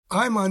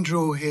I'm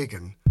Andrew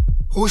O'Hagan,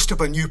 host of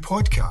a new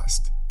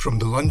podcast from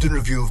the London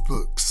Review of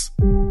Books.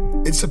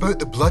 It's about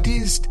the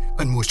bloodiest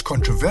and most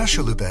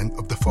controversial event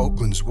of the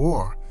Falklands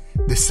War,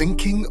 the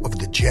sinking of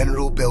the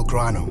General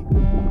Belgrano.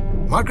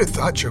 Margaret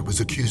Thatcher was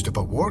accused of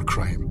a war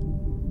crime.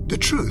 The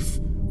truth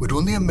would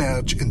only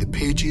emerge in the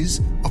pages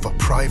of a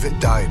private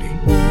diary.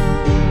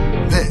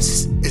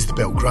 This is the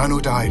Belgrano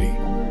Diary.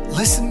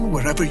 Listen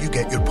wherever you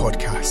get your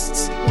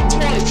podcasts.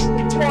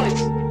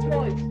 Twice.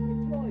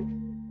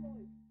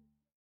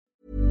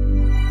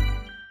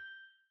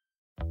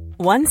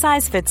 One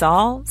size fits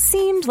all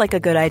seemed like a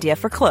good idea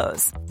for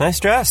clothes.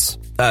 Nice dress.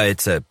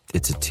 It's a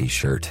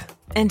t-shirt.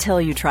 Until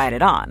you tried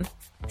it on.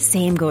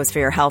 Same goes for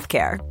your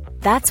healthcare.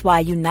 That's why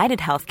United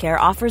Healthcare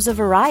offers a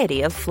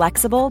variety of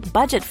flexible,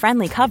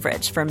 budget-friendly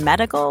coverage for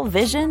medical,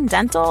 vision,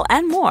 dental,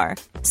 and more.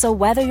 So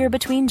whether you're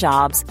between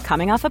jobs,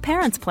 coming off a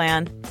parent's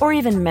plan, or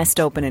even missed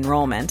open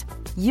enrollment,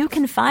 you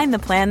can find the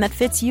plan that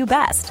fits you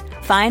best.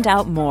 Find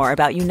out more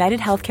about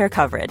United Healthcare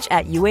coverage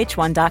at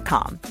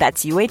uh1.com.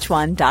 That's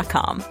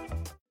uh1.com.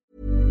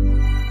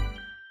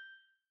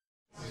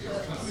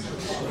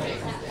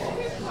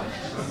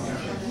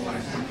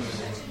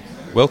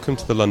 Welcome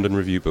to the London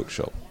Review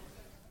Bookshop.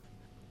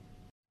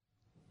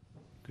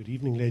 Good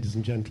evening, ladies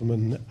and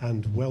gentlemen,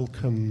 and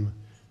welcome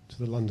to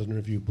the London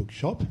Review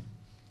Bookshop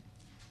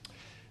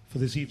for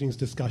this evening's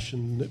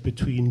discussion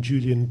between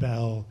Julian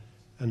Bell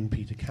and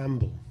Peter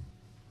Campbell.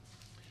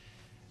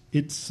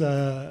 It's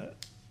a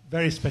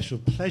very special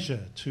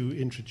pleasure to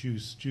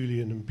introduce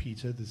Julian and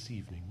Peter this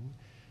evening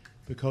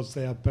because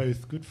they are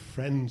both good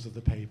friends of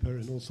the paper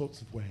in all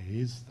sorts of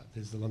ways, that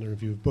is the London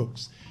Review of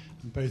Books,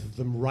 and both of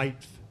them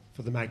write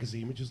for the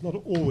magazine, which is not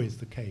always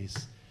the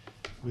case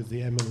with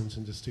the eminent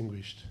and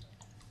distinguished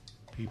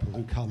people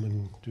who come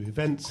and do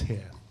events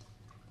here.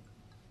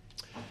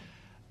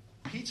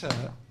 Peter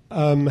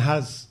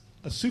has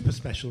a super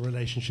special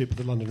relationship with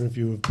the London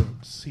Review of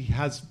Books. He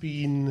has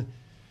been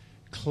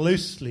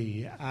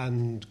closely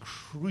and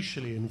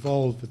crucially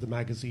involved with the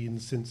magazine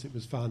since it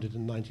was founded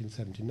in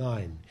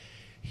 1979.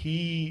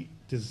 He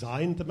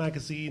designed the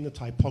magazine, the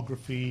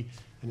typography,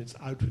 and its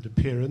outward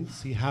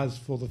appearance. He has,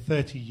 for the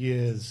 30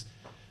 years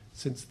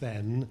since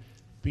then,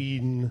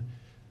 been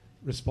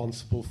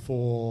responsible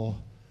for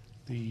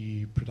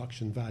the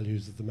production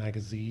values of the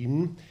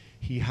magazine.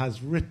 He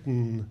has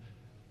written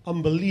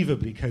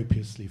unbelievably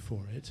copiously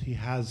for it. He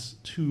has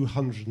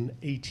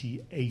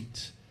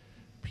 288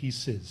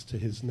 pieces to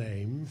his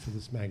name for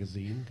this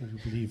magazine. Can you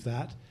believe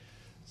that?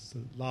 It's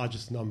the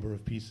largest number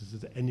of pieces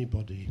that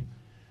anybody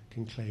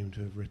can claim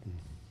to have written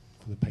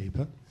for the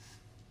paper.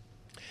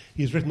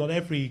 He's written on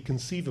every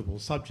conceivable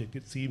subject,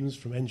 it seems,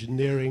 from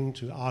engineering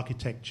to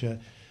architecture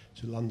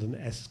to London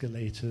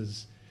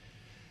escalators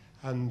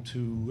and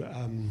to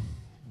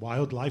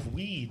wildlife.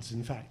 Weeds,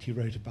 in fact, he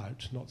wrote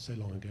about not so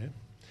long ago.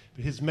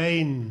 But his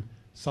main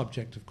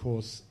subject, of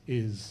course,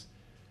 is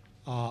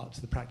art,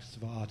 the practice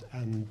of art,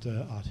 and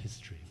art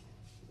history.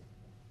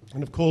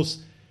 And, of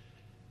course,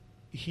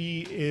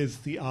 he is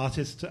the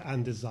artist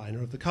and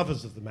designer of the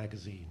covers of the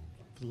magazine.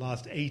 For the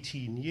last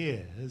 18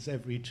 years,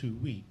 every 2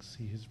 weeks,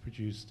 he has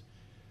produced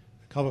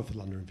a cover for the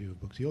London Review of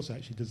Books. He also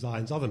actually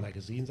designs other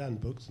magazines and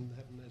books and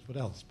heaven knows what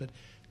else. But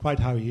quite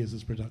how he is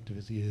as productive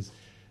as he is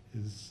a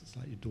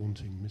slightly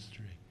daunting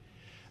mystery.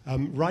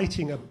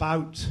 Writing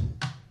about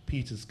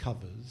Peter's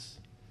covers,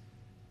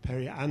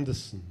 Perry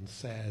Anderson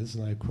says,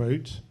 and I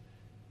quote,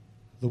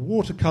 "The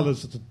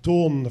watercolours that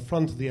adorn the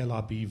front of the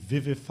LRB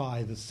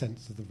vivify the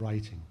sense of the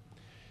writing.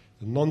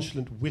 The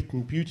nonchalant wit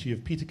and beauty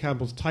of Peter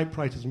Campbell's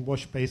typewriters and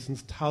wash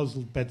basins,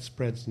 tousled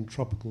bedspreads and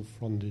tropical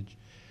frondage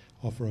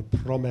offer a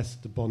promesse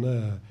de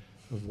bonheur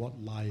of what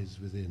lies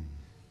within."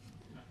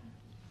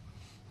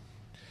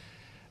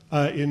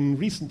 In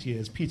recent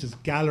years, Peter's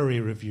gallery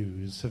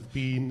reviews have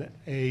been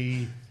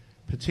a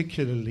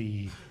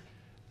particularly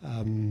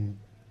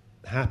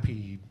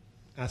happy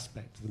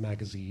aspect of the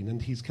magazine,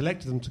 and he's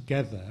collected them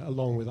together,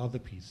 along with other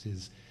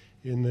pieces,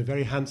 in a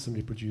very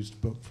handsomely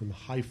produced book from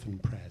Hyphen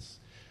Press,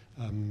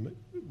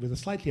 with a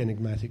slightly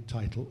enigmatic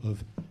title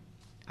of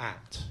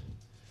At ...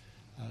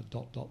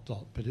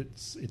 But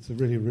it's a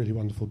really, really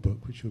wonderful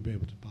book, which you'll be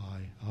able to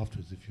buy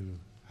afterwards if you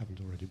haven't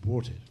already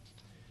bought it.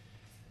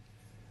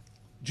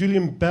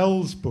 Julian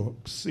Bell's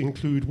books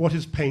include What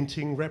is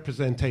Painting,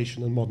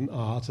 Representation and Modern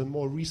Art, and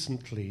more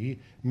recently,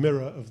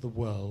 Mirror of the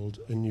World,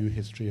 A New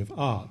History of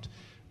Art,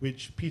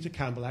 which Peter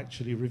Campbell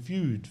actually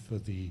reviewed for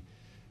the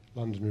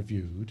London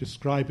Review,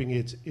 describing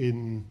it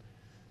in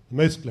the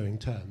most glowing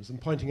terms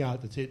and pointing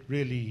out that it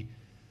really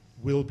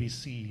will be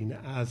seen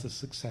as a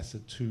successor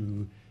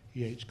to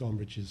E.H.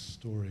 Gombrich's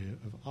Story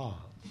of Art.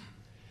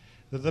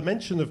 The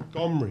mention of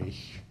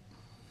Gombrich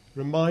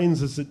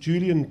reminds us that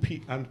Julian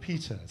and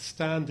Peter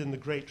stand in the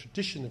great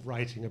tradition of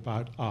writing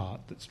about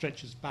art that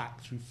stretches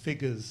back through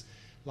figures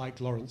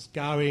like Lawrence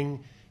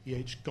Gowing,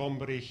 E.H.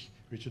 Gombrich,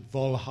 Richard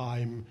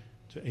Wollheim,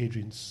 to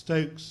Adrian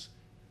Stokes,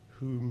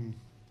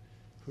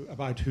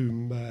 about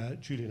whom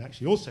Julian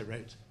actually also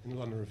wrote in the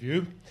London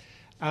Review,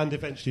 and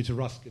eventually to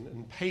Ruskin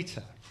and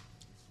Pater.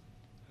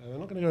 I'm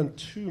not going to go on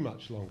too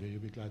much longer, you'll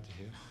be glad to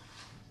hear.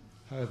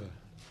 However,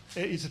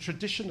 it's a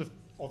tradition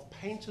of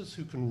painters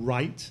who can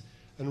write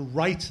and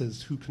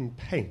writers who can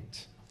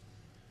paint.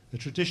 A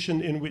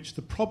tradition in which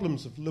the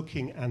problems of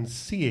looking and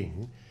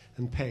seeing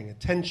and paying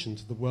attention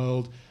to the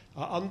world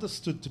are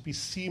understood to be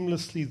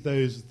seamlessly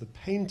those of the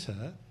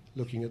painter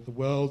looking at the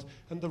world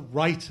and the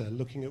writer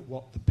looking at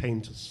what the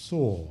painter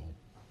saw.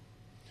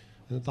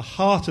 And at the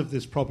heart of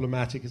this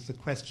problematic is the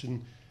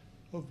question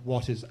of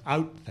what is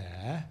out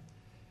there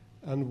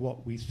and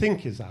what we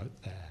think is out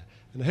there.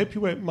 And I hope you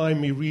won't mind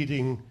me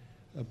reading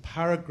a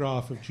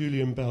paragraph of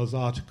Julian Bell's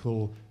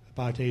article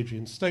about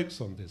Adrian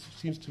Stokes on this. It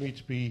seems to me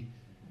to be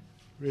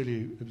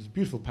really, it was a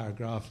beautiful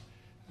paragraph,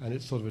 and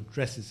it sort of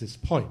addresses this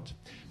point.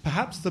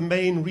 Perhaps the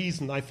main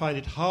reason I find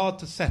it hard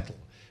to settle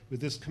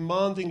with this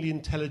commandingly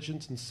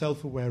intelligent and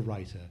self-aware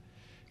writer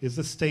is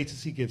the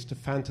status he gives to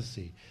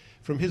fantasy.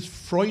 From his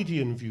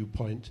Freudian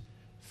viewpoint,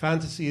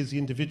 fantasy is the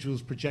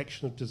individual's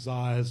projection of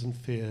desires and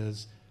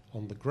fears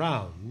on the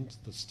ground,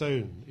 the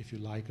stone, if you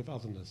like, of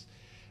otherness.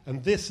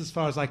 And this, as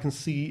far as I can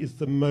see, is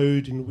the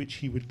mode in which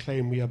he would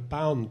claim we are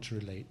bound to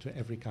relate to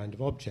every kind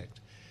of object.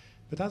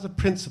 But as a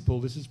principle,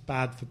 this is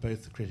bad for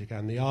both the critic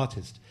and the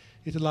artist.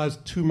 It allows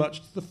too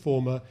much to the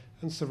former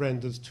and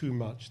surrenders too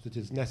much that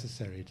is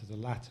necessary to the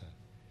latter.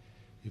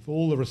 If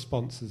all the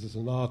responses as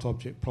an art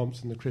object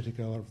prompts in the critic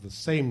are of the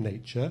same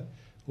nature,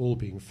 all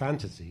being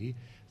fantasy,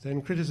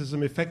 then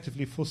criticism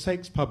effectively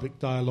forsakes public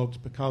dialogue to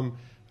become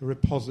a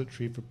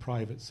repository for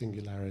private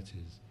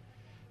singularities.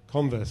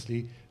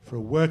 Conversely, for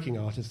a working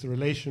artist, the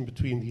relation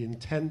between the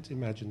intent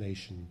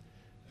imagination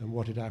and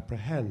what it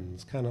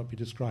apprehends cannot be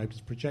described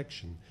as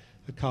projection,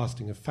 a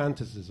casting of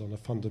fantasies on a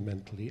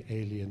fundamentally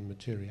alien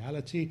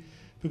materiality,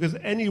 because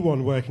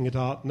anyone working at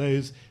art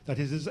knows that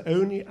it is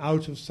only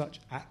out of such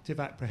active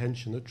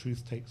apprehension that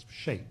truth takes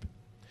shape.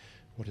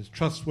 What is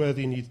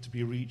trustworthy needs to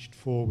be reached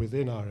for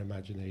within our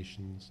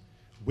imaginations,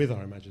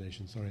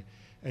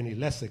 Any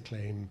lesser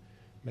claim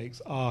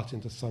makes art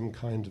into some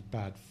kind of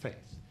bad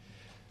faith.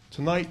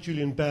 Tonight,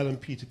 Julian Bell and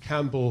Peter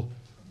Campbell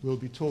will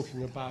be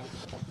talking about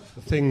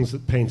the things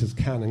that painters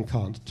can and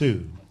can't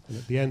do. And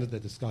at the end of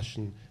their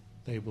discussion,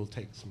 they will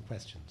take some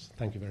questions.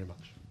 Thank you very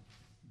much.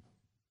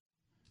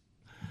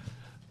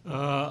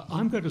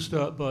 I'm going to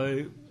start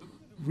by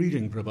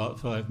reading for about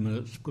 5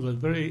 minutes because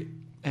I'm very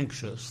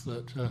anxious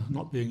that,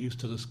 not being used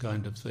to this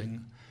kind of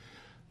thing,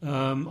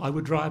 I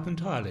would dry up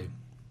entirely.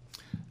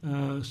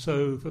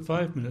 So for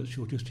 5 minutes,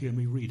 you'll just hear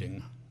me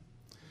reading.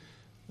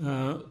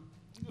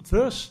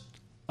 First,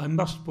 I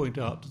must point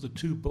out that the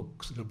two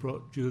books that have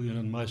brought Julian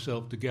and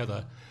myself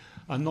together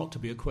are not to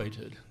be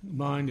equated.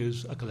 Mine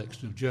is a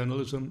collection of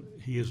journalism,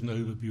 he is an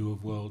overview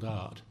of world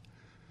art.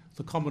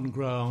 The common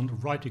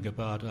ground, writing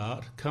about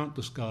art, can't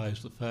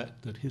disguise the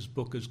fact that his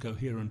book is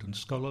coherent and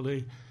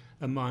scholarly,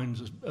 and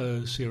mine's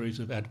a series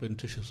of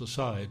adventitious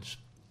asides.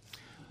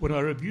 When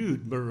I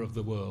reviewed Mirror of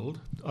the World,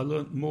 I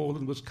learnt more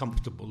than was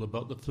comfortable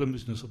about the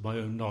flimsiness of my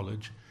own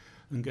knowledge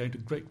and gained a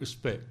great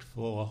respect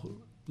for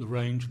the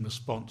range and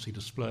response he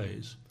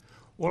displays.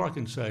 All I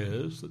can say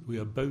is that we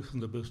are both in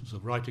the business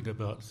of writing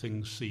about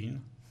things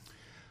seen.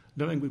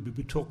 Knowing we would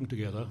be talking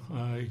together,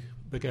 I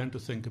began to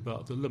think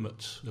about the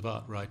limits of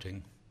art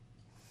writing.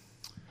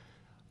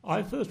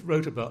 I first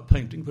wrote about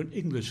painting for an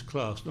English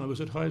class when I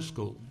was at high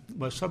school.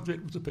 My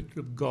subject was a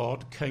picture of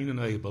God, Cain and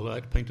Abel I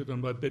had painted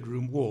on my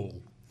bedroom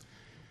wall.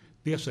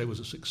 The essay was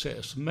a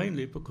success,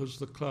 mainly because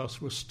the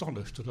class were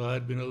astonished that I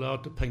had been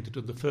allowed to paint it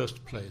in the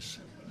first place.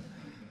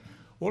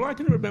 All I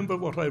can remember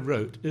of what I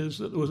wrote is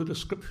that there was a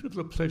description of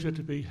the pleasure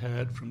to be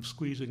had from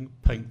squeezing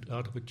paint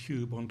out of a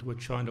tube onto a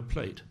china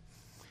plate.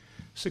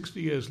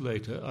 60 years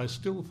later, I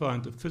still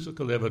find the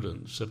physical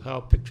evidence of how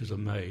pictures are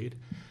made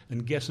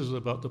and guesses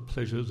about the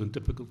pleasures and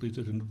difficulties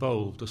it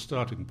involved a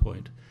starting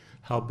point.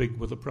 How big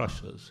were the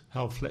brushes?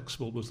 How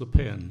flexible was the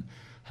pen?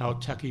 How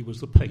tacky was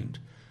the paint?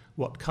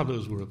 What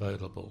colours were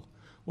available?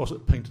 Was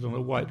it painted on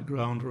a white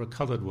ground or a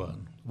coloured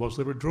one? Was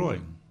there a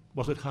drawing?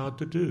 Was it hard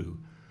to do?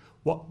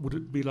 What would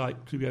it be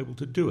like to be able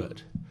to do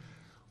it?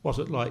 Was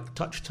it like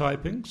touch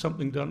typing,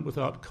 something done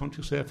without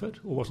conscious effort,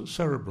 or was it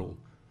cerebral?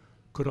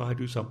 Could I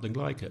do something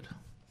like it?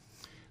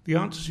 The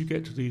answers you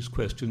get to these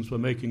questions by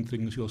making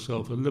things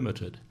yourself are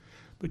limited,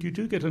 but you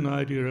do get an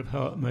idea of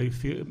how it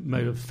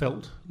may have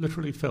felt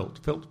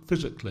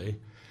physically,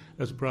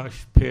 as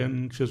brush,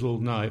 pen, chisel,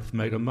 knife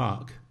made a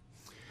mark.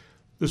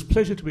 There's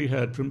pleasure to be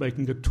had from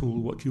making a tool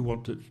what you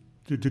wanted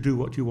to do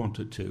what you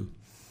wanted to.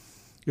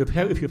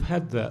 If you've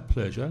had that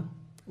pleasure,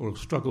 or have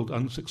struggled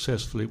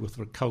unsuccessfully with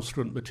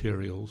recalcitrant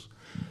materials,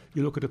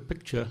 you look at a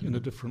picture in a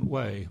different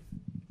way.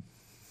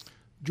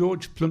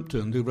 George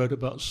Plimpton, who wrote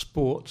about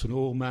sports and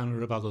all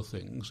manner of other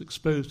things,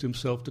 exposed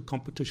himself to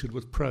competition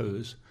with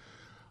pros.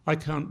 I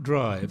can't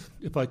drive.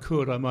 If I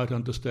could, I might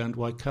understand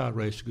why car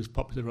racing is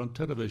popular on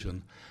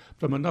television,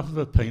 but I'm enough of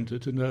a painter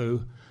to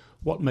know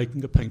what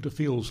making a painter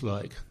feels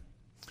like.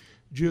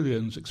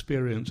 Julian's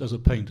experience as a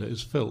painter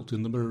is felt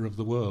in the Mirror of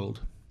the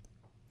World.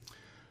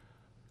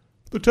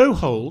 The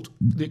toehold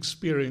the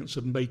experience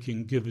of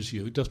making gives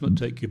you does not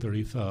take you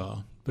very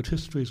far. but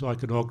histories,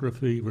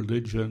 iconography,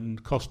 religion,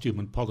 costume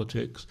and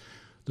politics,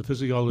 the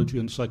physiology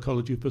and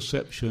psychology of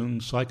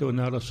perception,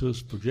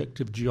 psychoanalysis,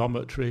 projective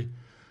geometry,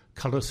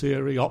 colour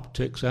theory,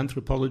 optics,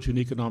 anthropology and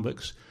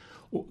economics,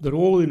 they're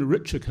all in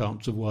rich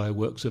accounts of why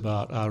works of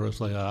art are as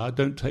they are,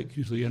 don't take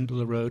you to the end of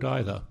the road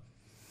either.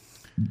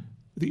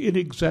 The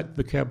inexact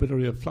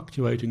vocabulary of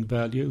fluctuating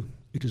value,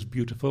 it is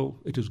beautiful,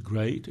 it is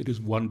great, it is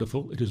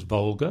wonderful, it is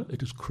vulgar,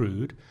 it is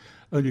crude,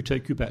 only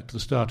take you back to the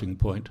starting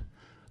point,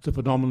 the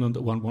phenomenon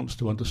that one wants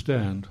to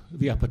understand,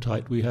 the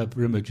appetite we have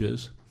for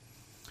images.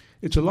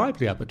 It's a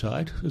lively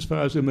appetite. As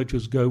far as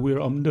images go, we're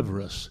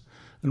omnivorous,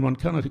 and one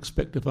cannot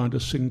expect to find a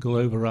single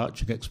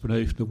overarching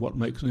explanation of what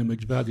makes an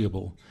image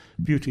valuable.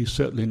 Beauty is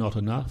certainly not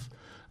enough,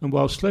 and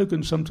while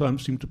slogans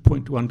sometimes seem to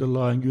point to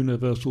underlying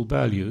universal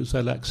values,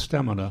 they lack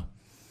stamina.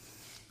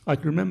 I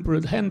can remember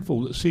a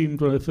handful that seemed,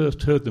 when I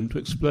first heard them, to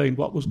explain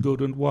what was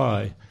good and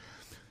why.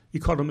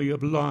 Economy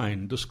of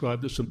line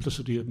described the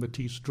simplicity of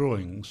Matisse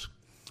drawings.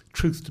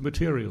 Truth to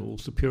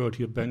materials, the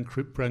purity of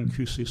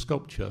Brancusi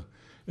sculpture.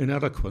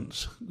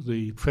 Ineloquence,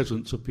 the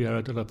presence of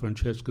Piero della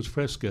Francesca's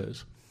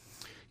frescoes.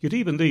 Yet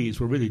even these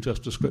were really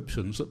just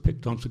descriptions that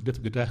picked on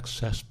significant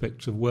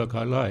aspects of work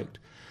I liked.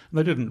 And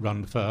they didn't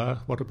run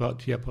far. What about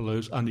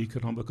Tiepolo's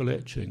uneconomical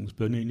etchings,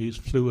 Bernini's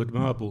fluid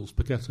marbles,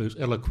 Picasso's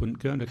eloquent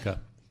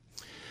Guernica?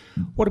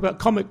 What about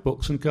comic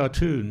books and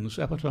cartoons?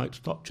 Appetite's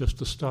not just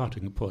the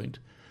starting point.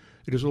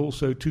 It is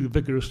also too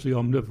vigorously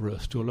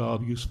omnivorous to allow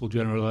of useful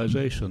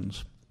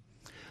generalizations.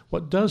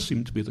 What does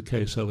seem to be the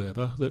case,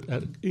 however,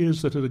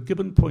 is that at a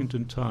given point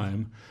in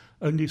time,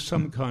 only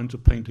some kinds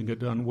of painting are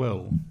done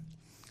well.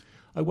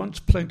 I once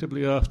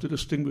plaintively asked a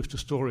distinguished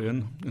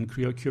historian and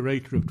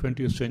curator of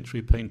 20th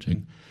century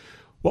painting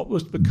what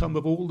was to become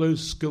of all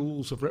those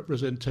skills of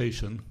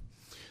representation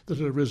that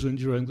had arisen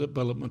during the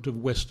development of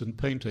Western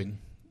painting,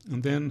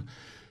 and then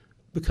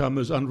become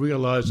as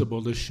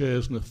unrealizable as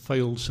shares in a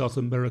failed South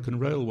American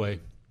railway.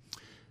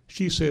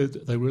 She said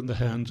that they were in the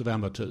hands of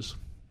amateurs.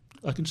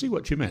 I can see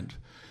what she meant.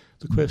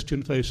 The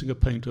question facing a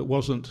painter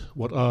wasn't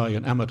what I,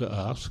 an amateur,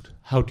 asked,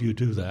 how do you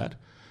do that?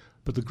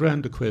 But the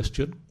grander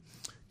question,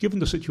 given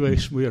the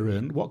situation we are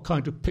in, what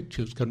kind of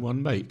pictures can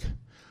one make?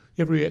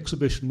 Every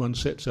exhibition one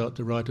sets out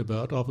to write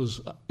about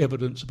offers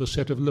evidence of a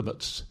set of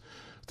limits.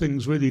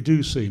 Things really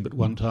do seem at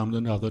one time or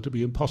another to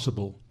be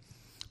impossible.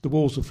 The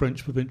walls of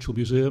French provincial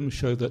museums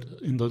show that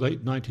in the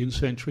late 19th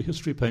century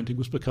history painting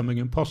was becoming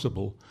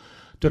impossible.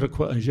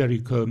 Delacroix and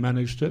Géricault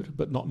managed it,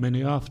 but not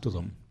many after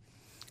them.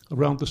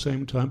 Around the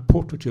same time,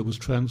 portraiture was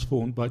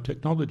transformed by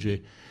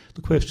technology.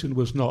 The question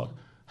was not,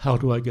 how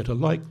do I get a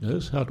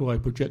likeness, how do I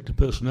project a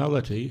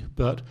personality,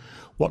 but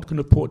what can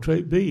a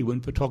portrait be when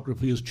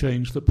photography has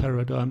changed the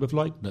paradigm of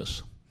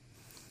likeness?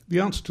 The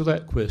answer to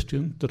that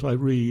question that I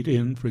read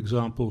in, for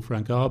example,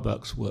 Frank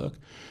Auerbach's work,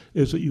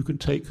 is that you can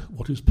take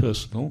what is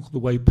personal, the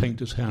way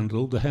paint is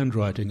handled, the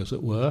handwriting as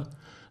it were,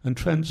 and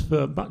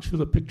transfer much of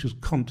the picture's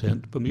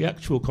content from the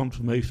actual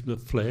conformation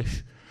of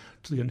flesh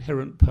to the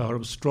inherent power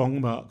of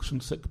strong marks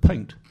and thick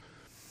paint.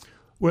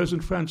 Whereas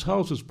in Franz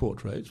Halse's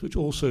portraits, which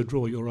also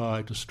draw your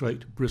eye to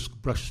straight, brisk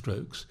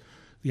brushstrokes,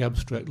 the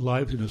abstract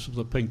liveliness of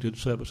the painted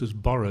surface is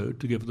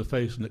borrowed to give the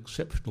face an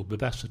exceptional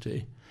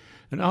vivacity.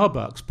 In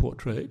Auerbach's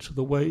portraits,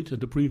 the weight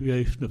and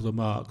abbreviation of the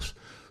marks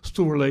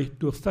still relate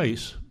to a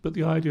face, but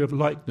the idea of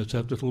likeness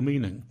has little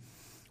meaning.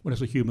 One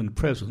has a human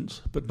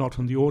presence, but not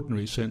in the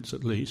ordinary sense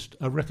at least,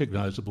 a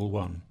recognizable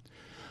one.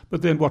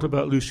 But then what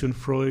about Lucian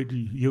Freud,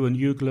 Ewan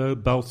Uglow,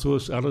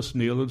 Balthus, Alice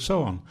Neal, and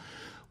so on?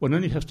 One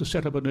only has to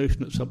set up a notion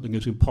that something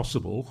is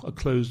impossible, a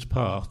closed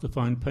path, to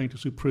find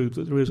painters who prove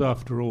that there is,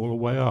 after all, a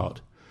way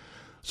out.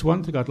 So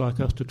one thing I'd like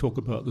us to talk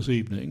about this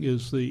evening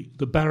is the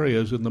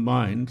barriers in the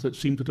mind that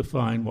seem to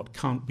define what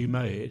can't be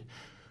made.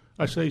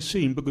 I say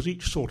seem because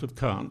each sort of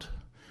can't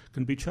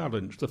can be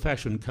challenged. The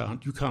fashion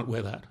can't, you can't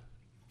wear that.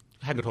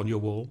 Hang it on your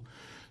wall.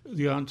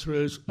 The answer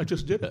is, I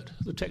just did it.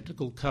 The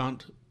technical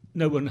can't,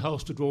 no one knows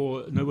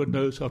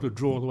how to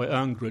draw the way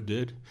Ingres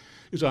did,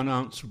 is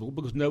unanswerable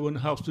because no one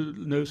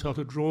knows how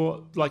to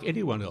draw like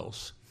anyone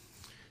else.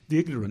 The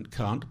ignorant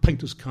can't,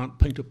 painters can't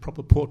paint a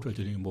proper portrait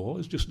anymore.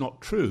 It's just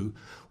not true,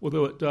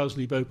 although it does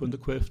leave open the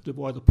question of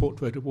why the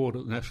Portrait Award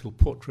at the National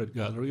Portrait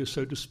Gallery is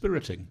so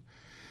dispiriting.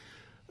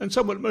 And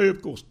someone may,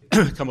 of course,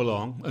 come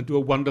along and do a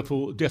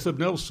wonderful Death of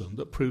Nelson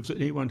that proves that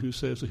anyone who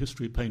says a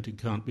history painting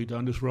can't be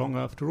done is wrong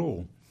after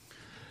all.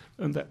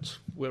 And that's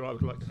where I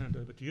would like to hand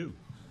over to you.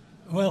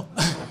 Well,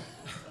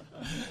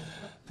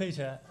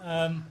 Peter,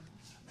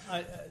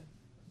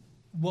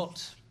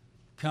 what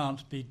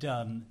can't be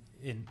done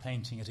in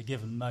painting at a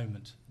given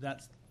moment?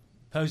 That's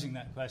posing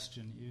that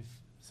question. You've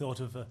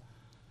thought of a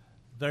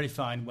very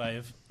fine way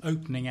of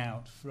opening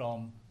out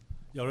from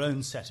your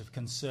own set of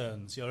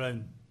concerns, your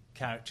own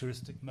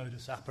characteristic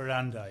modus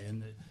operandi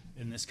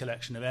in this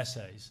collection of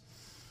essays,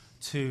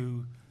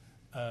 to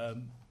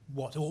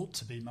what ought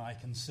to be my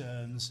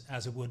concerns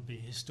as a would-be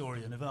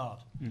historian of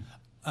art.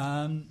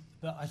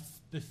 But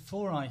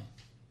before I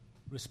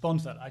respond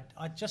to that,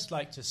 I'd just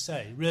like to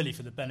say, really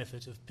for the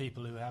benefit of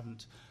people who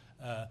haven't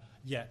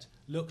yet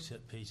looked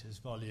at Peter's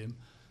volume,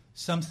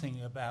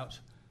 something about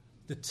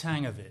the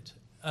tang of it.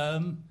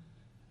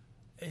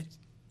 It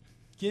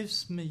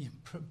gives me,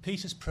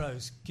 Peter's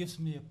prose gives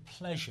me a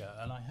pleasure,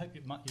 and I hope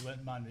you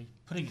won't mind me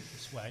putting it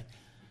this way,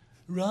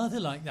 rather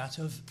like that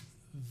of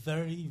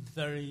very,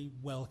 very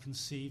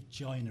well-conceived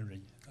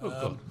joinery.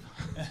 God.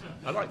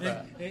 I like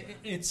that.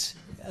 It's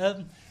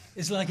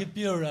like a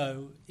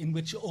bureau in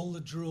which all the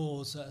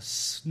drawers are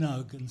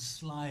snug and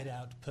slide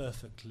out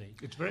perfectly.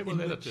 It's very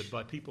well edited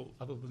by people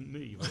other than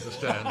me, you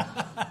understand.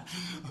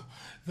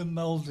 The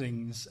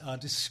mouldings are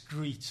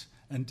discreet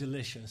and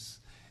delicious,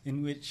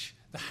 in which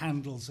the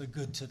handles are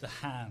good to the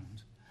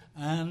hand.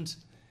 And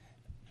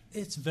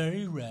it's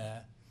very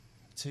rare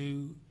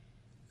to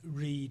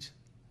read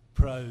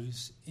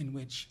prose in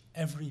which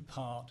every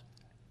part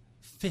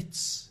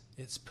fits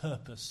its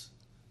purpose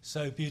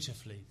so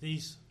beautifully.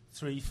 These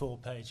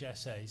 3-4-page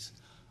essays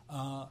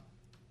are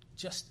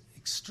just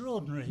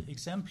extraordinary,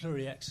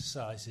 exemplary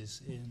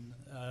exercises in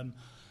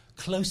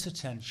close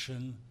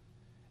attention,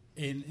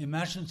 in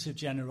imaginative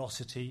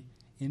generosity,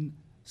 in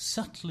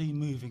subtly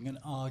moving an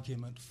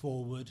argument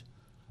forward,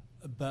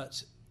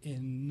 but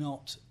in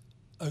not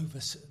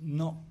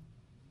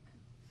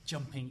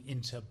jumping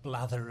into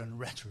blather and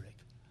rhetoric.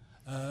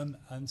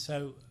 And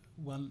so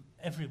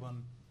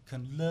everyone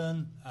can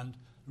learn and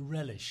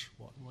relish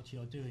what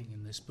you're doing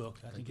in this book.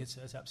 I think it's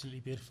absolutely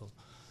beautiful.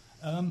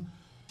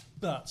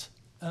 But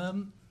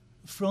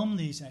from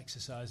these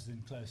exercises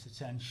in close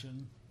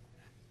attention,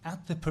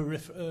 at the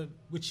periphery,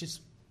 which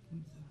is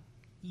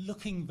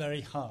looking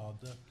very hard,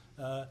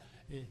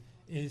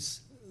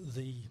 is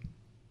the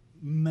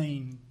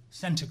main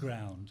centre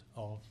ground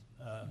of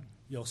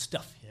your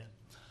stuff here.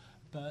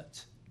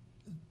 But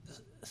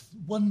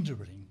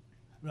wondering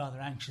rather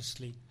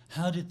anxiously,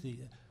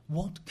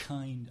 what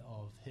kind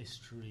of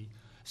history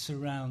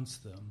surrounds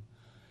them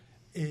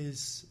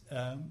is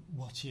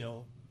what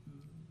you're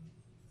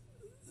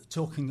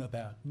talking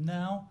about.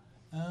 Now,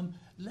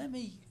 let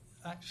me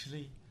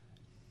actually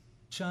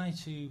try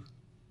to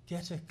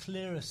get a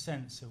clearer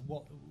sense of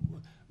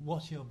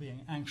what you're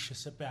being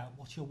anxious about,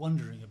 what you're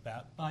wondering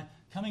about, by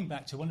coming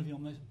back to one of your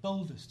most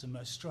boldest and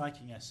most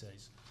striking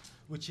essays,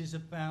 which is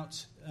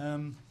about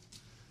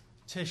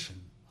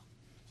Titian.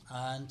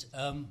 And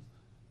I'm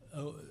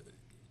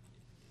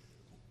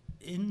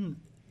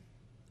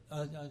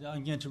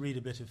going to read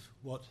a bit of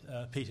what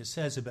Peter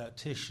says about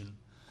Titian.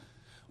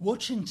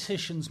 Watching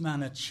Titian's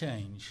manner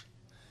change,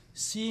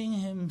 seeing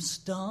him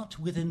start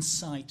within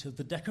sight of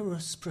the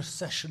decorous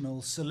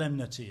processional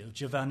solemnity of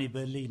Giovanni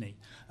Bellini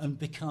and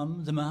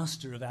become the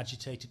master of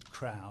agitated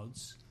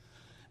crowds,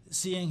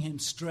 seeing him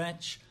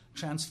stretch,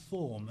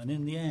 transform, and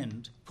in the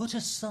end put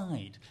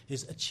aside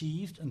his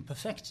achieved and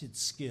perfected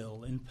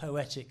skill in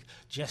poetic,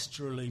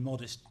 gesturally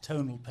modest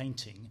tonal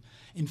painting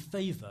in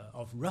favour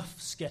of rough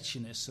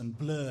sketchiness and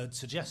blurred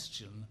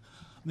suggestion,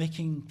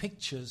 making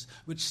pictures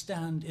which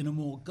stand in a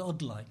more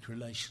godlike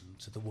relation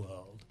to the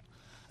world,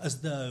 as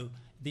though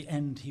the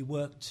end he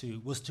worked to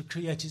was to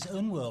create his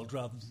own world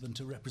rather than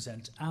to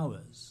represent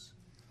ours.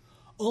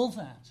 All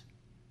that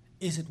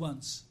is at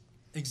once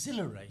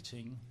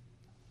exhilarating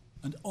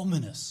and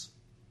ominous.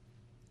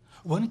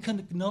 One can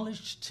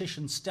acknowledge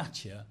Titian's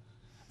stature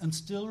and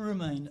still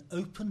remain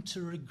open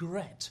to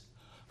regret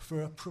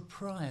for a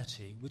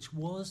propriety which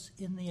was,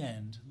 in the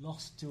end,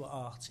 lost to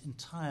art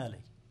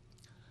entirely.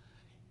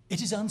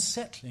 It is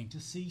unsettling to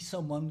see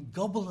someone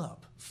gobble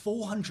up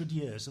 400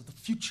 years of the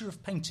future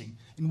of painting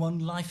in one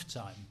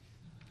lifetime.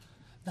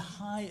 The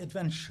high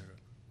adventure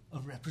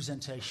of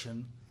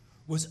representation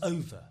was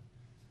over.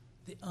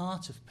 The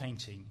art of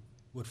painting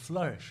would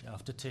flourish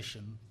after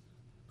Titian,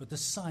 but the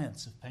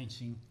science of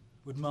painting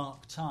would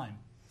mark time.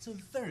 It's a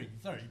very,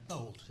 very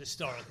bold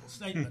historical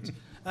statement,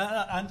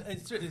 and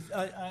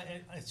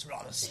it's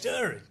rather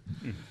stirring.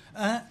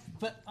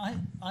 But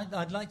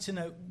I'd like to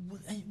know,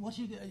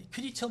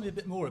 could you tell me a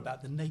bit more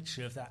about the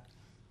nature of that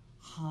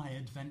high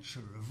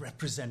adventure of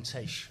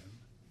representation?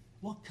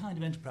 What kind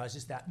of enterprise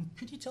is that? And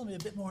could you tell me a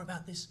bit more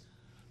about this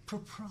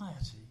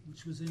propriety,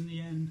 which was in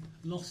the end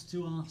lost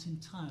to art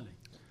entirely?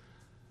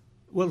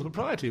 Well, the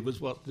propriety was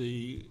what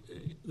the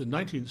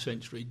 19th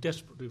century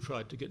desperately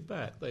tried to get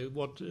back. They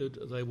wanted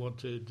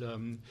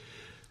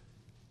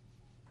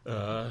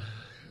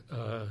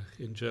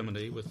in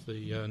Germany with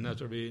the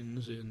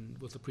Nazarenes,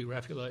 with the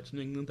Pre-Raphaelites in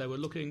England, they were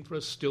looking for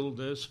a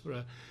stillness,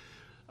 for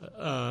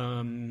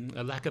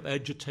a lack of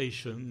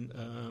agitation,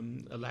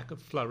 a lack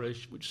of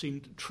flourish, which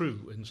seemed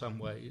true in some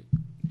way.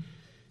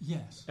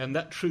 Yes. And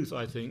that truth,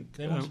 I think...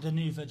 They wanted a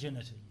new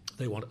virginity.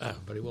 They want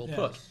very well yes.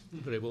 put,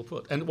 very well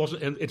put, and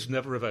it's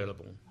never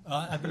available.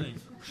 I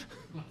believe.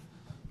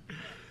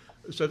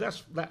 So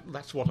that's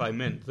what I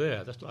meant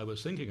there. That's what I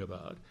was thinking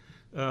about.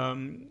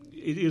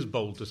 It is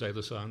bold to say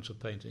the science of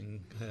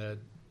painting had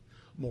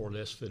more or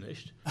less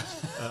finished,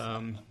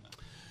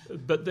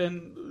 but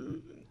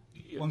then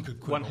one could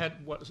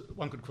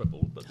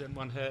quibble. But then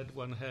one had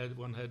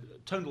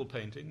tonal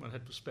painting. One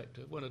had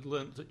perspective. One had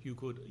learnt that you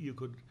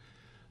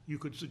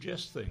could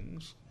suggest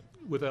things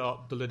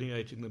without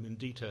delineating them in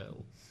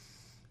detail.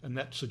 And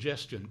that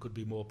suggestion could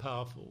be more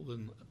powerful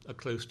than a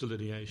close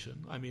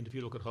delineation. I mean, if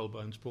you look at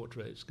Holbein's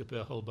portraits,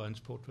 compare Holbein's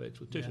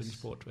portraits with Titian's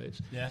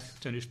portraits. Yes.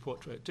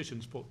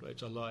 Titian's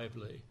portraits are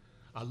lively,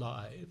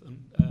 alive,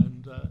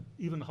 and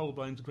even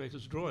Holbein's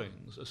greatest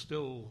drawings are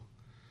still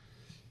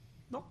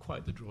not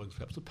quite the drawings,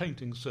 perhaps the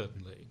paintings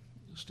certainly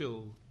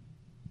still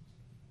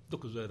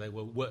look as though they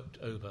were worked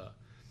over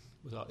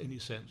without any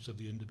sense of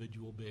the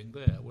individual being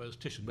there. Whereas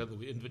Titian, whether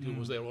the individual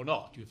was there or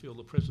not, you feel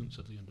the presence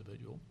of the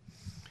individual.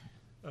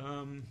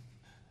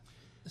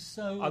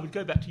 So I would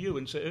go back to you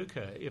and say,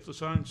 okay, if the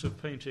science of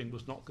painting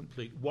was not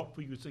complete, what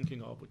were you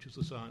thinking of, which is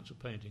the science of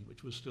painting,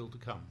 which was still to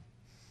come?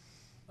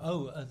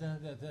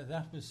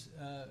 That was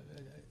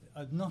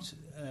not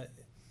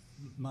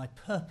my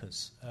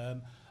purpose.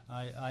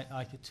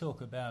 I could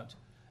talk about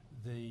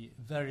the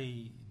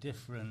very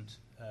different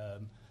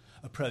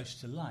approach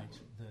to light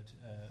that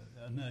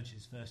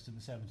emerges first in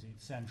the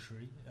 17th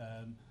century,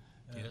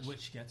 yes.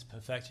 Which gets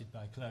perfected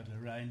by Claude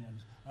Lorraine.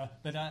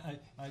 But I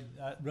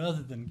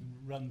rather than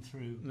run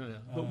through... No.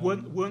 But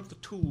weren't the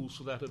tools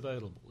for that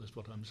available, is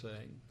what I'm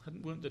saying?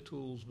 Weren't the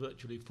tools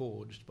virtually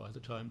forged by the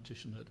time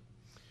Titian had...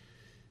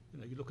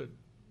 You look at...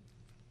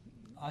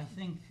 I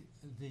think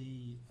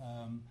the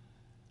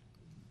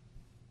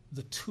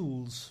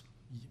tools,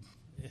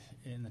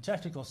 in the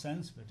technical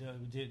sense, but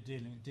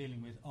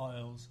dealing with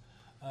oils,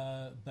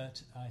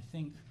 but I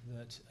think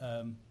that,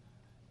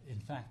 in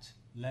fact,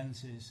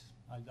 lenses...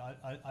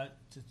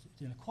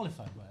 in a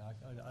qualified way,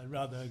 I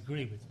rather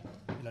agree with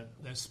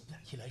those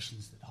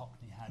speculations that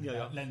Hockney had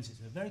about lenses.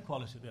 In a very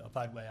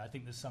qualified way, I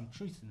think there's some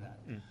truth in that.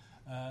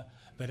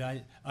 But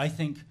I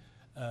think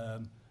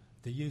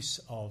the use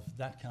of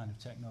that kind of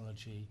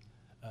technology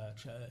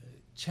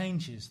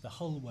changes the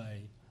whole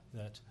way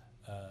that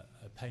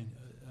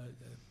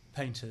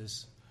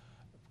painters,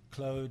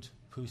 Claude,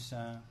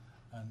 Poussin,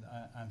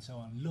 and so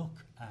on,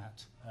 look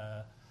at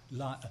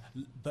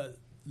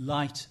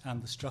light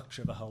and the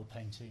structure of a whole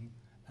painting,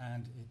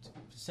 and it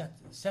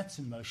sets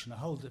in motion a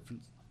whole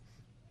different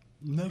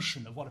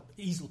notion of what an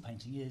easel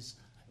painting is.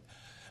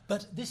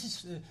 But this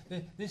is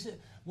this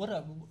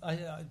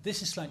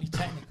is slightly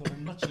technical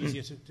and much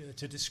easier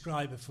to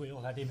describe if we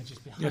all had images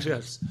behind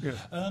us. Yes.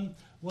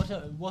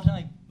 What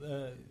I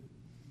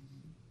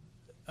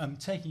am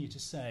taking you to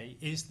say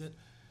is that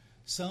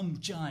some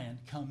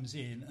giant comes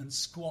in and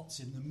squats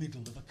in the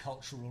middle of a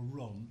cultural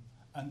room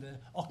and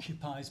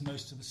occupies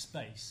most of the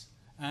space.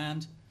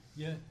 And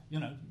you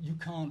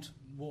can't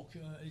walk.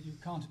 You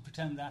can't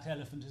pretend that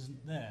elephant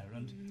isn't there,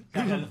 and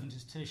that elephant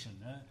is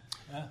Titian.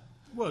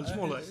 Well, it's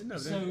more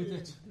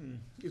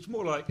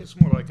like it's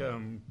more like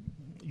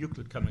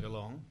Euclid coming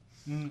along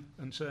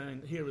and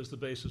saying, here is the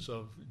basis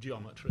of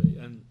geometry,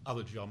 and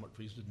other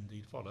geometries did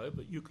indeed follow,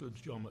 but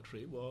Euclid's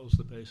geometry was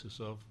the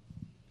basis of.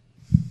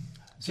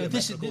 So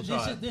this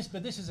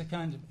is a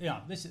kind of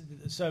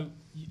So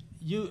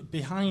you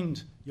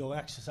behind your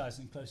exercise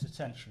in close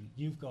attention,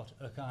 you've got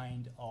a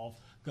kind of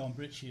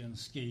Gombrichian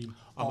scheme.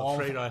 I'm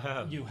afraid I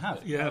have. You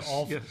have. Yes.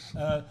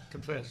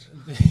 Confess.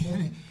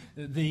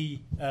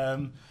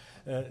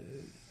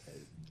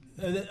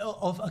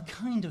 Of a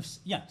kind of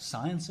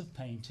science of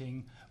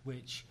painting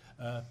which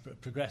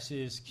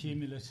progresses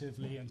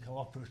cumulatively and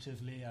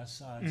cooperatively as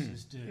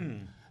sciences do,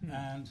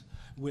 and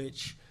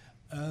which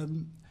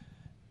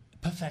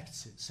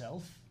perfects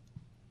itself,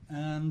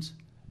 and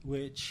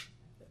which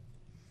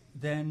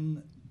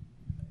then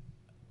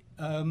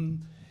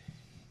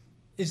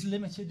is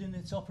limited in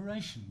its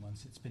operation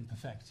once it's been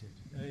perfected,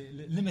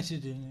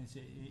 limited in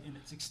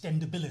its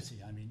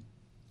extendability, I mean.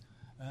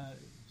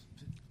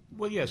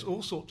 Well, yes,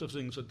 all sorts of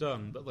things are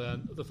done, but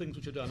the things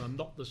which are done are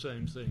not the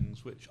same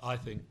things which I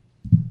think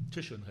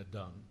Titian had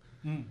done.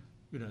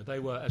 They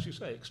were, as you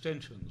say,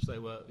 extensions. They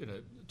were,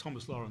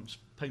 Thomas Lawrence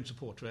paints a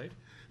portrait.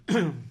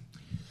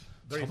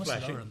 Very Thomas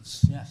flashy.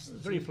 Lawrence, yes.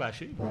 Very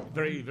flashy,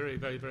 very, very,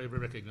 very, very, very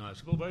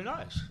recognisable, very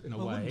nice in a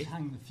way. Wouldn't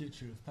hang the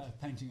future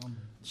of painting on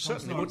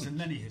Certainly Thomas Lawrence in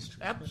many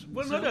histories.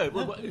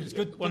 It's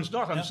good. One's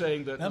not. I'm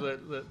saying that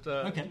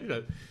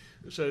okay.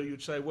 So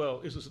you'd say,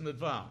 well, is this an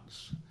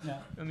advance?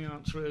 Yeah. And the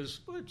answer is,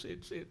 well,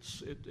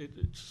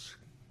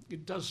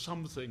 it does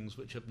some things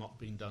which have not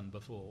been done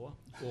before,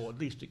 or at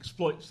least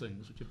exploits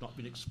things which have not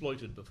been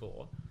exploited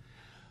before.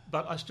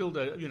 But I still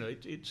don't.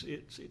 It's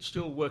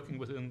still working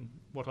within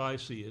what I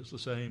see as the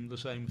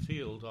same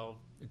field of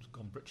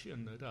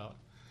Gombrichian, no doubt.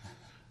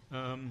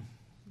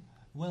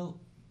 Well,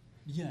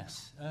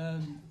 yes.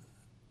 Am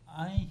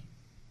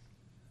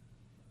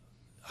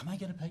I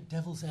going to play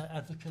devil's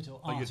advocate or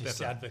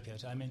artist's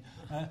advocate? I mean,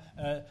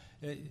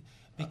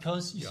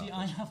 because you see,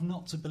 I have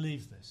not to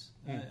believe this.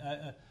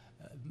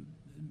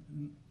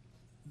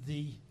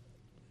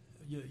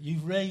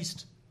 You've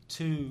raised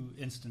two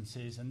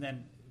instances, and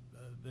then.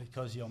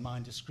 Because your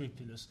mind is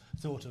scrupulous,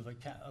 thought of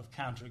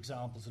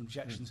counter-examples and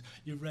objections.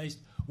 You've raised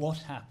what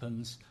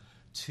happens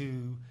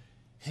to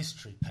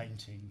history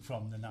painting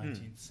from the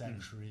 19th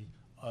century,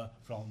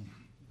 from,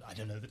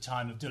 the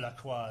time of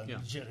Delacroix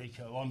and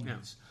Géricault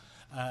onwards.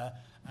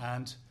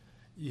 And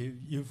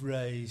you've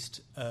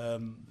raised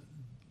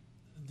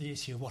the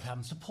issue of what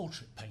happens to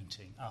portrait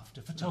painting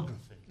after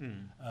photography,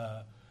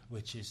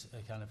 which is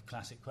a kind of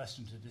classic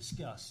question to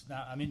discuss.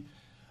 Now, I mean,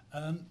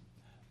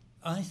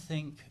 I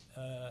think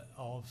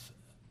of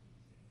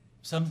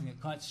something that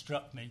quite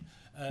struck me.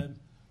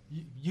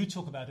 You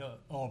talk about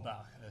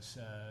Orbach as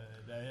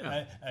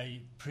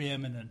a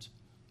preeminent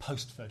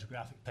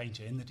post-photographic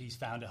painter, in that he's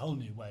found a whole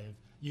new way of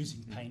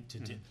using paint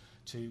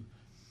to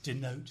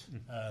denote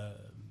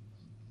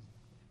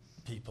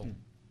people,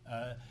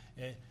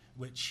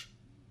 which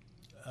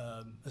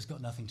has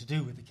got nothing to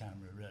do with the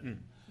camera, really.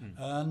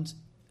 And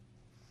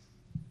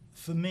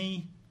for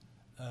me,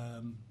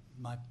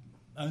 my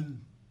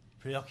own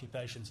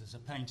preoccupations as a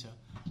painter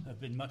have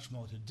been much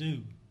more to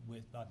do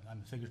with,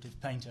 I'm a figurative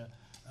painter,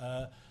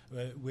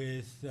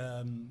 with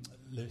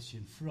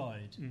Lucian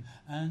Freud.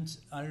 And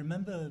I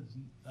remember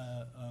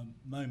a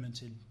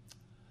moment in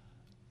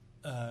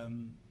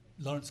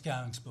Lawrence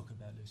Gowing's book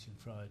about Lucian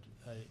Freud,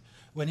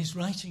 when he's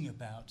writing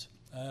about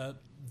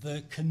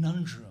the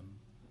conundrum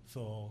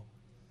for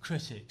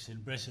critics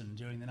in Britain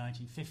during the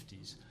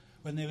 1950s,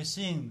 when they were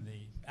seeing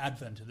the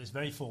advent of this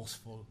very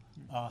forceful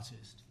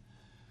artist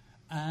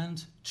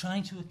and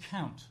trying to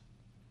account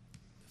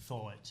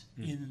for it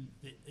in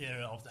the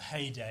era of the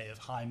heyday of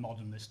high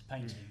modernist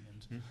painting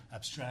and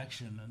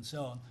abstraction and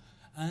so on.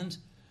 And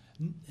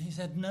he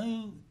said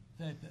no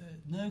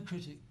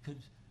critic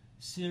could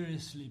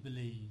seriously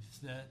believe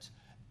that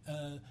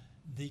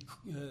the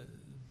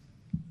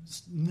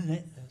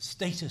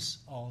status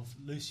of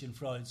Lucian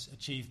Freud's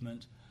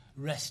achievement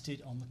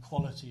rested on the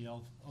quality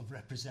of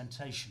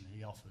representation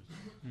he offered.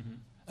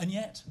 And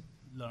yet,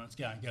 Lawrence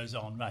Gowing goes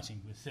on, writing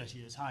with 30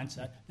 years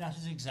hindsight, that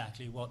is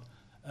exactly what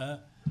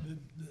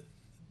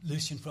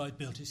Lucian Freud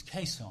built his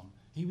case on.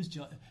 He was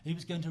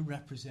going to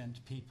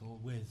represent people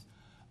with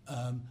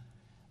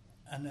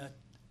an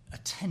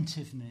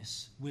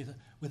attentiveness, with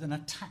an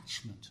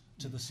attachment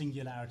to the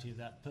singularity of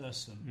that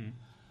person,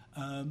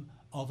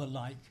 of a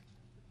like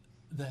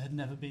there had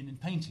never been in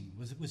painting.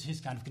 Was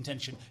his kind of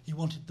contention. He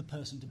wanted the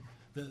person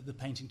the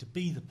painting to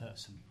be the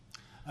person,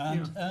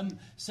 and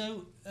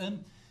so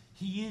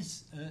he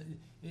is.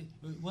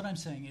 What I'm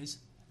saying is,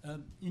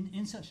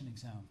 in such an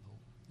example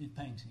in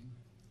painting,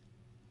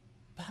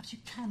 perhaps you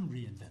can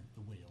reinvent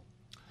the wheel.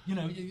 You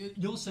know,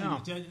 you're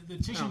saying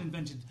that Titian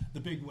invented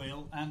the big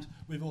wheel, and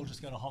we've all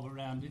just got to hover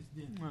around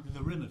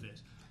the rim of it.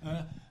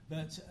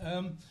 But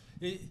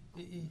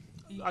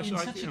in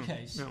such a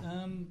case,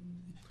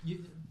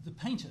 the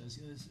painter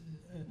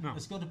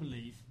has got to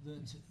believe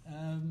that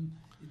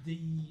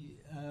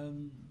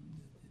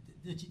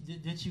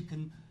that you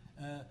can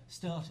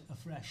start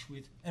afresh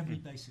with every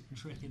basic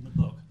trick in the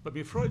book. But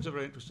Freud's a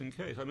very interesting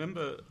case. I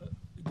remember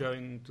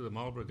going to the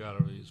Marlborough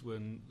Galleries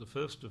when the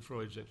first of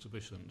Freud's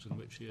exhibitions, in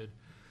which he had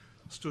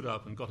stood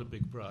up and got a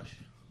big brush,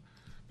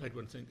 made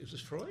one think, is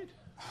this Freud?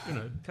 You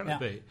know, can it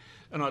be?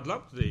 And I'd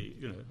loved I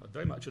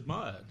very much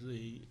admired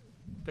the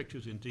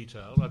pictures in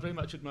detail. I very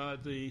much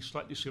admired the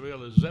slightly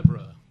surrealist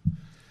zebra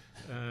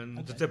and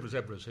the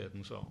zebra's head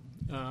and so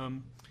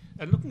on.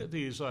 And looking at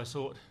these, I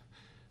thought,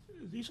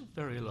 these are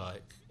very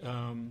like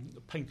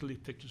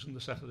painterly pictures in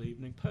the Saturday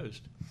Evening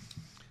Post.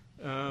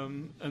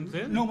 And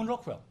then Norman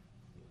Rockwell.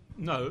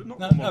 No, not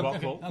Norman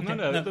Rockwell. Okay.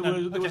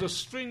 No. There was a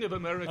string of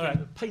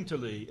American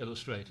painterly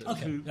illustrators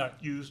who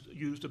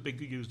used a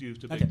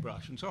big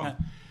brush and so on.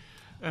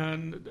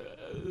 And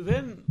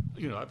then,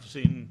 I've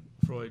seen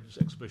Freud's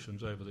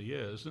exhibitions over the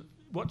years. And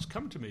what's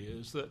come to me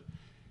is that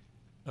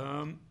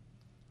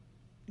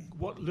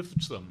what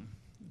lifts them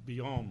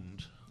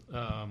beyond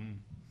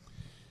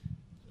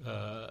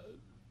the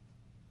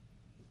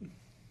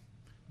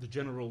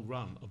general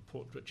run of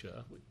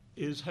portraiture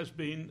has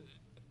been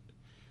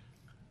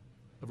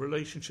a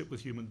relationship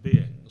with human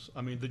beings.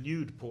 I mean, the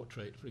nude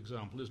portrait, for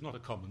example, is not a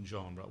common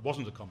genre. It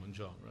wasn't a common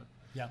genre.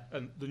 Yeah.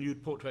 And the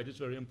nude portrait is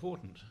very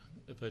important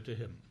to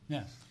him.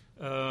 Yes.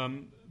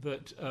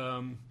 That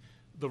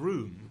the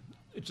room,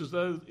 it's as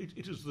though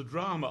it is the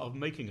drama of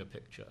making a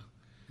picture,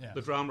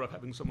 the drama of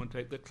having someone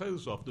take their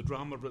clothes off, the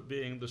drama of it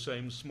being the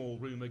same small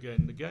room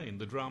again and again,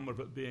 the drama of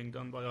it being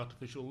done by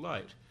artificial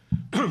light.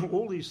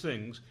 All these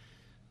things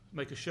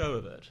make a show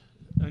of it,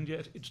 and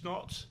yet it's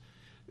not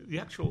the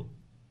actual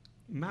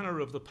manner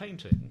of the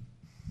painting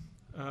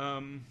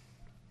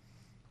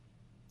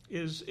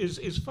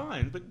is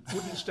fine, but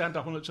wouldn't stand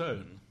up on its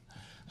own.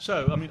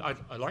 So, I mean, I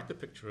like the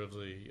picture of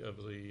the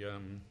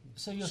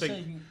so you're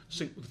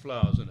sink with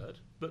flowers in it,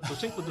 but the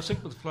sink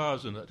with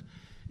flowers in it.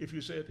 If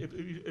you say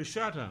if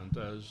Chardin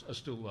does a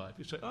still life,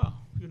 you say,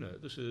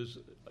 this is.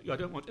 I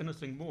don't want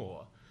anything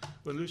more.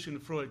 When Lucian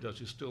Freud does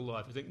his still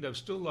life, I think no,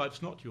 still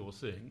life's not your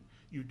thing.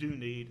 You do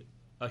need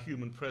a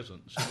human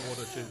presence in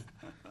order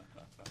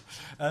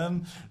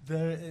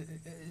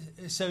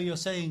to. So you're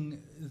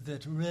saying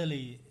that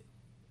really,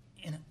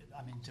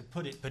 to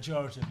put it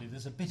pejoratively,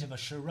 there's a bit of a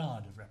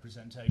charade of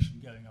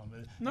representation going on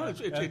with it. No,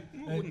 I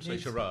wouldn't say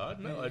charade.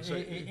 No, I'd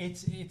say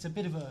it's a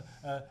bit of a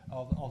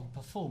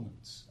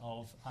performance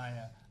of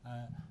a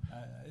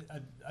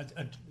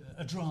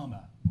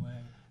drama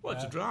Well,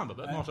 it's a drama,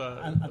 but not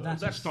a. And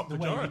that's not the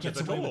way he pejorative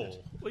gets at away with all.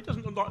 it. Well, he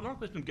doesn't. Not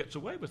everyone gets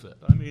away with it.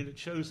 I mean, it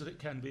shows that it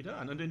can be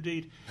done. And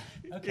indeed,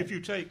 if you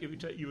take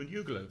Ewan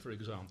Ugolo, for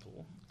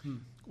example,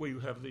 where you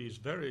have these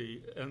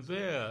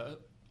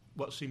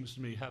what seems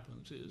to me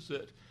happens is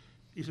that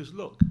he says,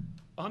 "Look,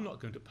 I'm not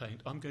going to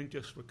paint. I'm going to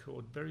just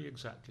record very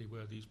exactly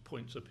where these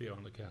points appear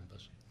on the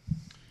canvas,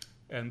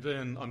 and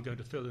then I'm going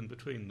to fill in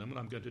between them, and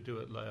I'm going to do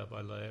it layer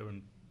by layer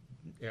and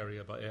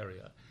area by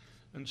area."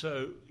 And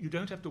so you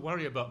don't have to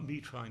worry about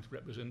me trying to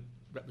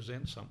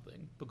represent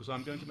something, because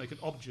I'm going to make an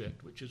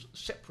object which is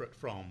separate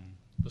from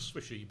the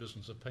swishy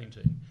business of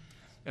painting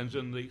and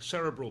in the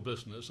cerebral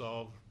business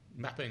of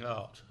mapping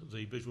out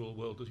the visual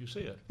world as you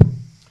see it.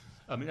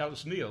 I mean,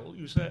 Alice Neal,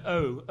 you say,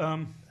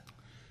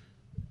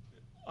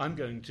 I'm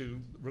going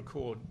to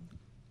record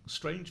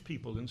strange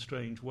people in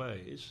strange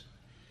ways,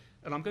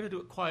 and I'm going to do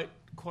it quite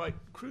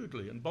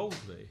crudely and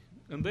boldly.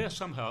 And there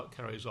somehow it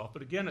carries off,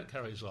 but again it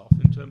carries off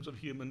in terms of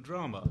human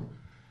drama,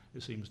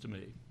 it seems to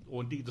me,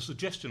 or indeed the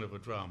suggestion of a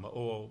drama,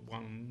 or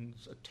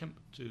one's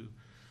attempt to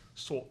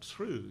sort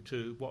through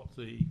to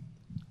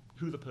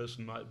who the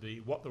person might be,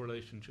 what the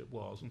relationship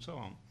was, and so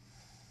on.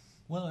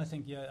 Well, I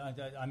think,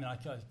 I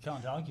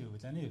can't argue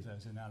with any of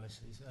those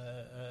analyses,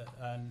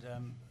 and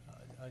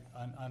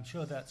I'm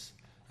sure that's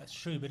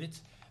true, but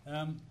it's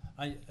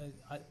I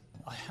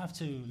have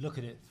to look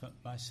at it for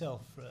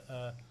myself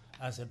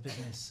as a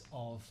business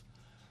of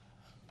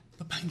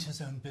the painter's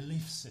own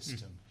belief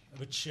system,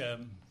 which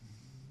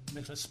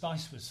Nicholas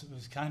Spice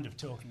was kind of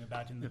talking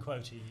about in the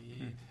quote.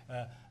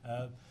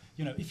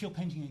 If you're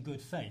painting in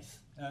good faith,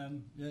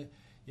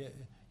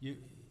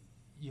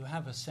 you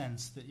have a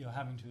sense that you're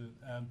having to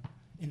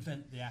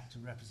invent the act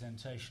of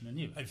representation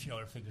anew, if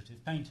you're a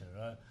figurative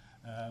painter.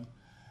 Now,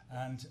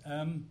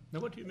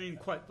 what do you mean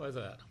quite by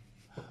that?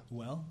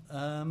 Well,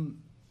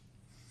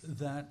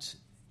 that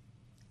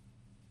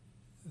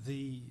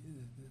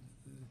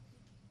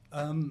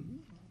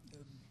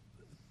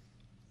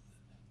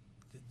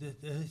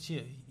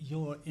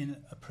you're in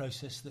a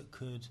process that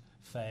could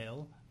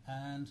fail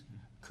and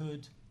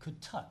could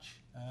touch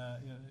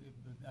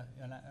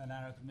an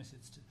arrow could miss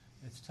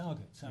its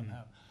target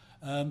somehow.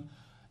 I'm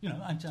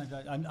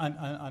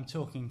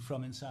talking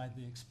from inside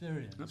the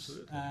experience.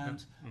 Absolutely.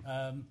 And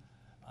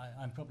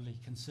I'm probably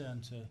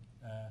concerned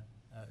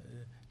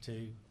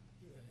to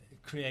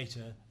create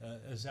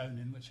a zone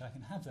in which I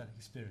can have that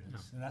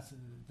experience, and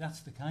that's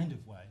the kind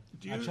of way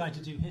I try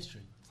to do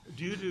history.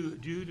 Do you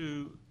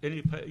do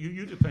any?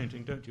 You do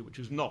painting, don't you? Which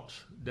is not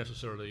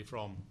necessarily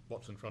from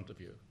what's in front of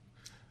you,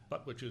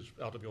 but which is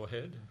out of your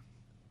head.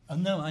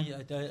 No,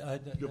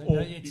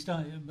 it's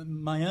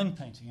my own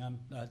painting.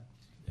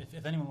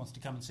 If anyone wants to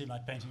come and see my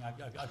painting, I've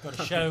got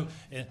a show,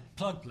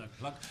 plug,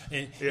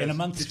 in a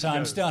month's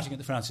time, starting at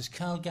the Francis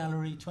Calle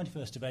Gallery,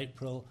 21st of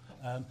April,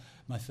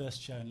 my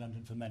first show in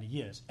London for many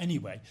years.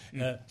 Anyway,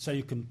 so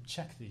you can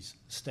check these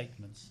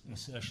statements,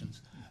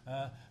 assertions,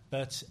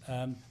 but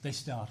they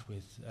start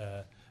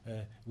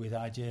with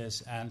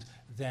ideas, and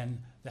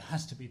then there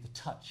has to be the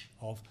touch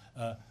of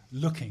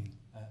looking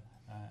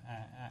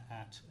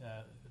at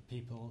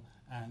people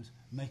and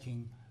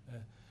making...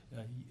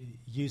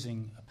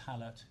 using a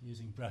palette,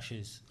 using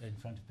brushes in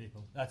front of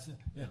people.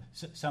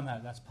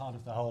 Somehow that's part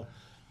of the whole.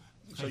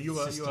 So you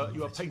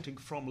are painting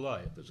from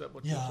life. Is that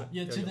what you're saying?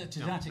 Yeah, to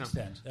that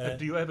extent.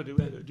 Do you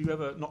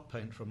ever not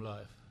paint from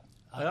life?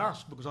 I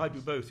ask because I do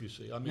both. You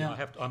see, I mean,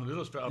 I'm an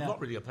illustrator. I'm not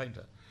really a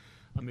painter.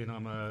 I mean,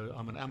 I'm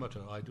an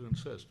amateur. I do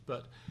insist,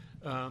 but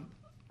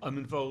I'm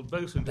involved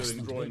both in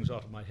doing drawings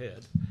out of my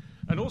head,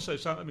 and also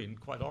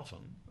quite often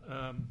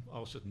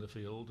I'll sit in the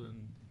field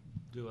and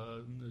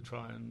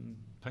try and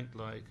paint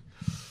like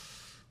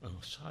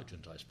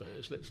Sargent, I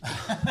suppose.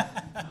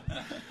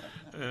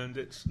 And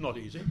it's not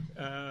easy,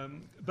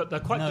 but they're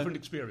quite different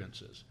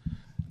experiences.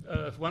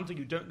 One thing,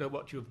 you don't know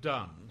what you've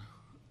done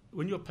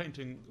when you're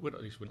painting. Well,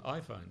 at least when I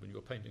find when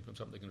you're painting from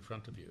something in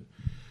front of you,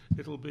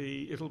 it'll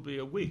be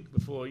a week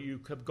before you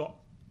have got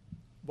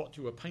what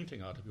you were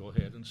painting out of your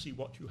head and see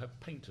what you have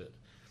painted.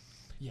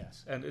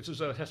 Yes, and it's as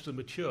though it has to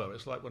mature.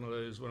 It's like one of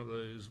those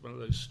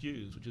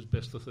stews, which is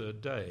best the third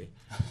day.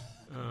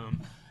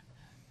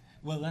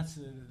 Well, that's.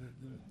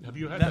 Have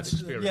you had that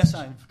experience? Yes,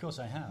 of course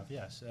I have.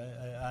 Yes,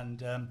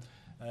 and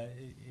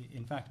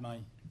in fact, my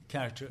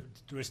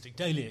characteristic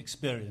daily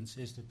experience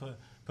is to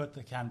put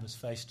the canvas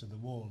face to the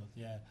wall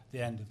at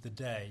the end of the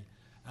day,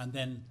 and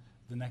then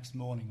the next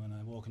morning when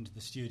I walk into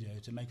the studio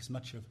to make as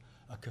much of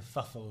a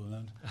kerfuffle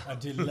and a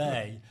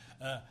delay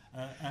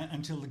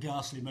until the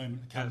ghastly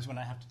moment comes when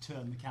I have to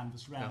turn the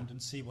canvas round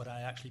and see what I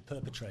actually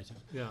perpetrated.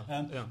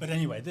 But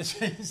anyway, this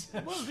is...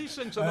 Well, these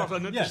things are not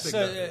uninteresting,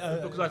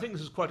 because I think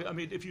this is quite... I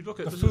mean, if you look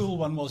at... The fool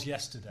one was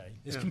yesterday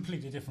is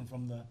completely different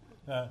from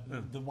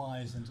the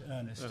wise and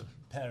earnest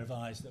pair of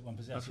eyes that one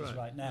possesses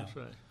right now. That's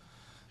right.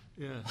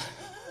 Yeah.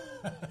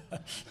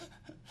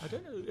 I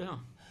don't know,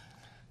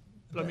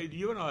 But I mean,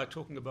 you and I are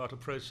talking about a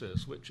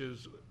process which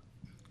is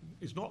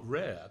not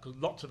rare, because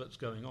lots of it's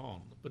going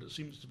on, but it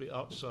seems to be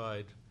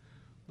outside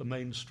the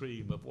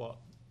mainstream of what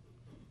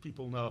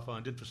people now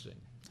find interesting.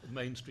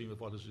 mainstream of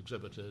what is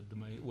exhibited,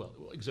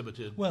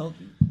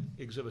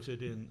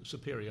 exhibited in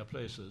superior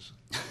places,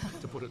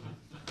 to put it.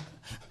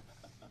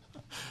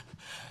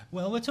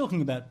 Well, we're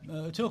talking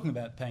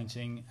about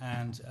painting,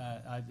 and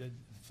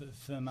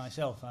for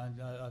myself,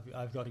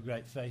 I've got a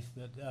great faith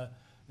that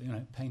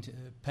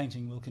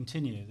painting will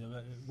continue.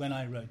 When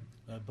I wrote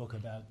a book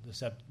about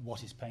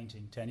what is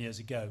painting 10 years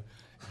ago,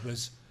 it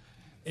was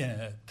in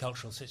a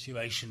cultural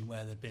situation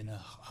where there'd been a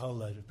whole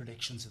load of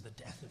predictions of the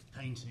death of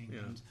painting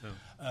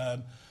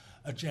and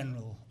a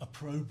general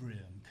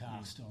opprobrium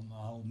cast on the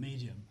whole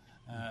medium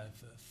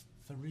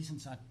for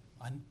reasons I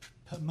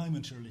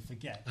momentarily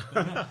forget.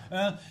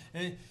 But,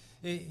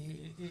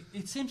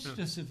 it seems to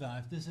have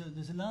survived.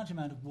 There's a large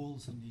amount of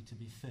walls that need to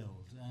be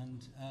filled,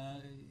 and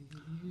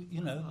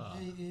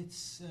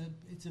it's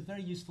a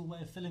very useful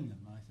way of filling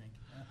them, I think.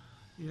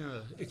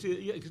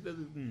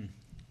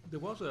 There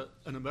was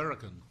an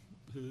American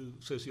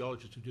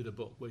sociologist who did a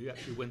book where he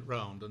actually went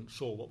round and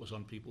saw what was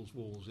on people's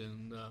walls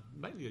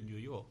mainly in New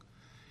York,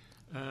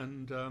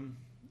 and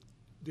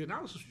the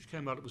analysis which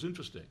came out, it was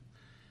interesting.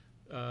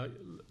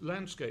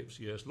 Landscapes,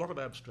 yes, a lot of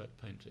abstract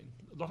painting,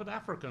 a lot of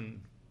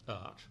African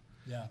art.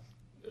 Yeah.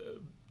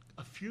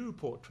 A few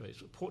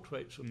portraits.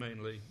 Portraits were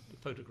mainly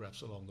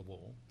photographs along the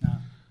wall. No.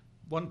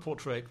 One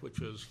portrait, which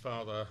was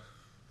father,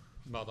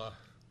 mother,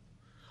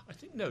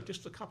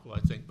 just a couple,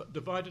 I think, but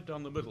divided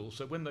down the middle,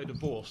 so when they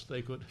divorced,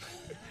 they could,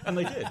 and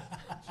they did.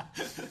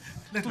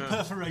 Little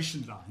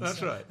perforation lines.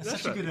 That's right.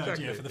 That's such a good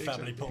idea for the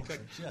family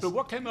portrait. Exactly. Yes. But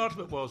what came out of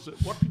it was that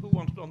what people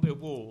wanted on their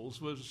walls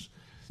was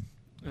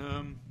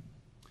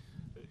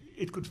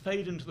it could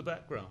fade into the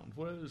background,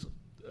 whereas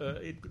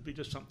it could be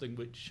just something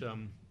which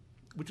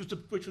was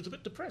a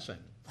bit depressing.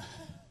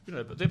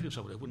 But then people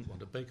say, well, you wouldn't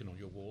want a bacon on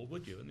your wall,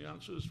 would you? And the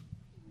answer is,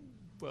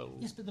 well...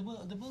 Yes, but the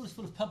world is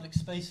full of public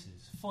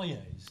spaces,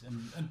 foyers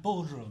and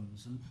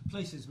boardrooms and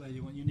places where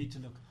you need to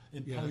look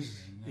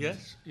imposing.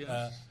 Yes.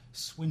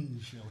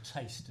 Swinge your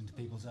taste into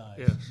people's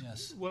eyes.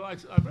 Yes. Well, I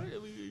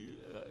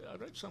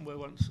read somewhere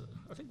once,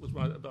 I think it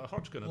was about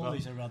Hodgkin. All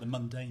these are rather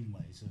mundane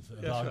ways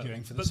of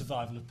arguing for the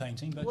survival of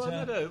painting. But,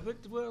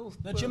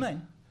 but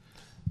Germaine?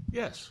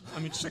 Yes. I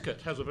mean,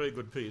 Sickert has a very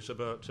good piece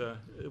about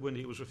when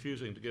he was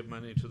refusing to give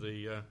money to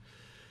the...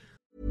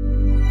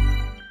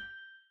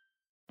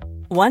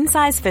 One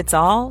size fits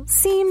all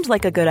seemed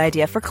like a good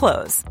idea for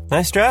clothes.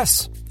 Nice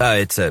dress.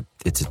 It's a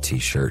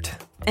t-shirt.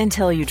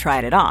 Until you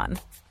tried it on.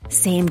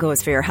 Same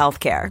goes for your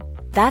healthcare.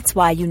 That's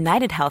why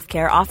United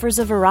Healthcare offers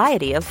a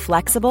variety of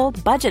flexible,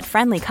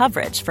 budget-friendly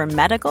coverage for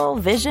medical,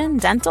 vision,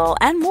 dental,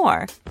 and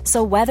more.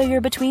 So whether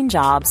you're between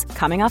jobs,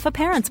 coming off a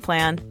parent's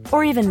plan,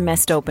 or even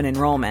missed open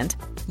enrollment,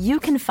 you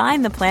can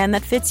find the plan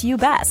that fits you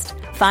best.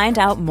 Find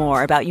out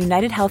more about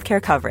United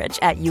Healthcare coverage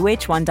at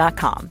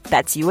uh1.com.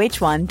 That's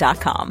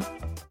uh1.com.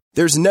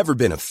 There's never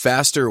been a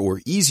faster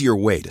or easier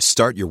way to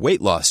start your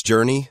weight loss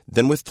journey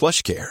than with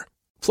PlushCare.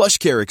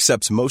 PlushCare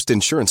accepts most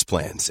insurance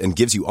plans and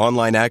gives you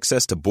online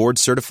access to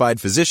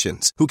board-certified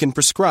physicians who can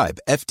prescribe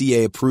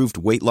FDA-approved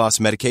weight loss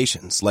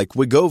medications like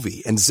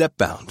Wegovy and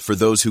Zepbound for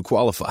those who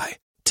qualify.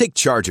 Take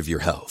charge of your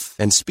health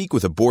and speak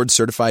with a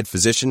board-certified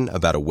physician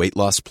about a weight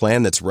loss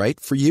plan that's right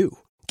for you.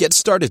 Get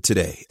started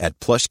today at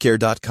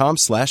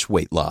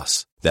plushcare.com/weight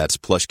loss. That's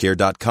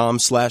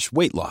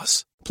plushcare.com/weight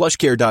loss.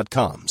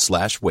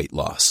 plushcare.com/weight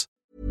loss.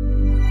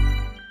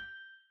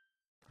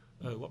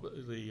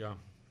 The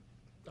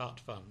art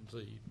fund,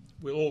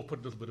 we'll all put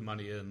a little bit of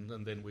money in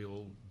and then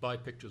we'll buy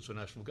pictures for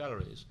national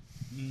galleries.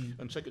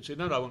 And Sickert said,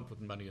 no, I won't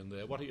put money in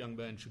there. What a young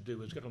man should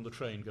do is get on the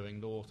train going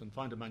north and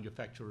find a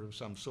manufacturer of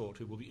some sort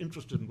who will be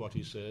interested in what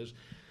he says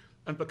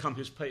and become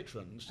his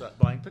patron and start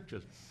buying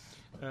pictures.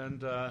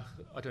 And I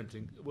don't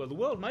think... Well, the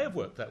world may have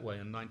worked that way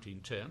in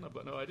 1910. I've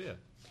got no idea.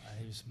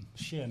 It was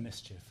sheer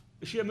mischief.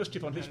 Sheer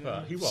mischief on his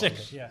part. He was.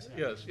 Sickert, yes.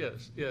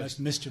 Yes. Most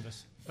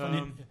mischievous.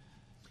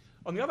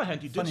 On the other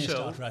hand, he did funniest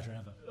sell... art writer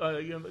ever.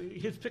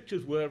 His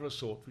pictures were of a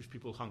sort which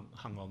people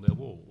hung on their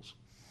walls.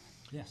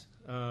 Yes.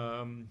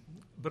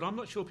 But I'm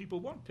not sure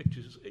people want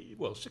pictures.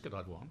 Well, Sickert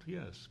I'd want,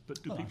 yes.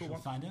 But do people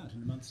want... find out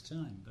in a month's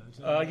time.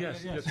 But,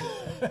 yes.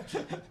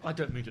 I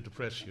don't mean to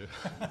depress you.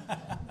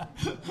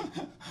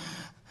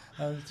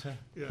 But,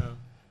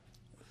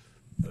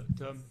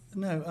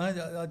 no,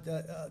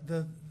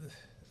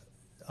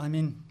 I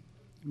mean,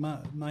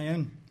 my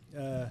own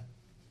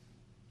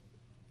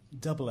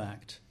double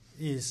act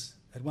is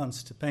at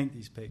once to paint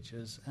these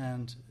pictures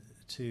and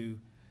to...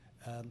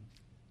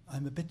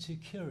 I'm a bit too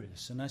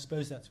curious, and I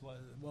suppose that's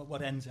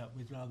what ends up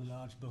with rather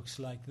large books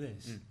like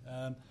this,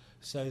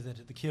 so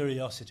that the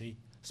curiosity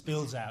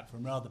spills out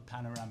from rather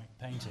panoramic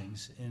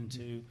paintings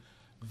into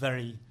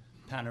very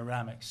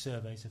panoramic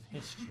surveys of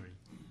history.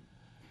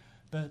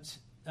 But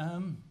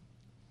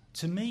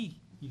to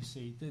me, you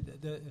see,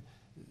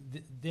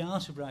 the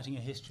art of writing a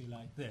history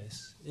like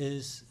this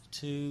is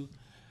to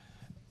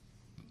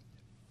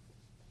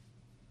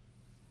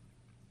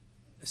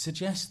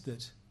suggest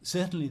that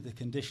certainly the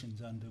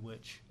conditions under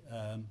which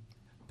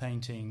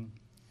painting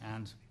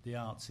and the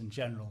arts in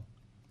general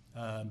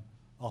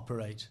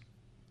operate,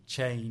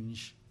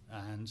 change,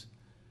 and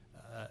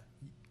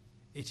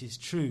it is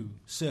true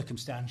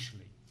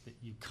circumstantially that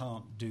you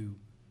can't do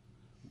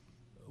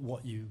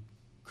what you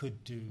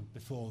could do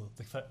before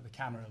the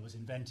camera was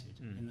invented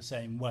in the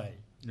same way,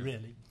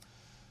 really.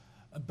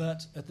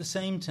 But at the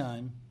same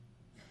time,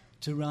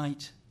 to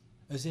write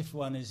as if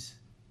one is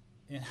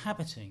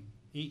inhabiting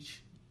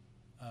each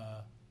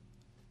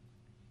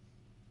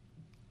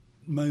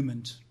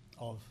moment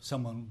of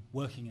someone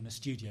working in a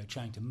studio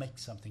trying to make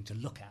something to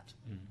look at,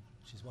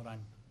 which is what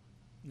I'm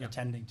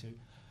attending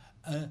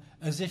to,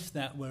 as if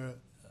that were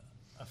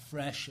a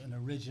fresh and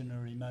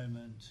originary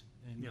moment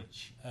in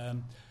which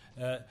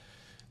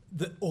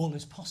that all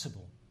is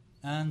possible.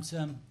 And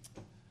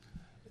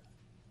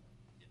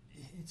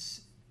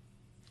it's...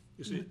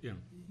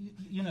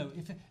 You know,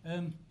 if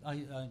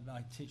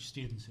I teach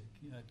students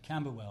at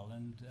Camberwell,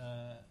 and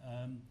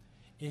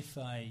if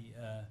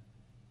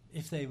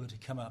they were to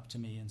come up to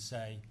me and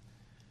say,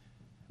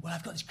 "Well,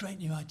 I've got this great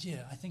new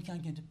idea. I think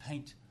I'm going to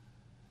paint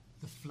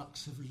the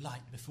flux of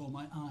light before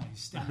my eyes,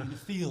 standing in a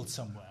field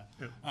somewhere,"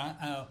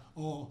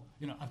 or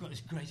I've got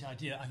this great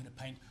idea. I'm going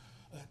to paint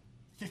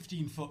a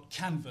 15-foot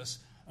canvas.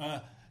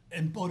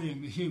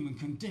 Embodying the human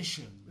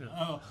condition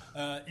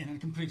in a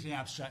completely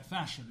abstract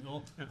fashion,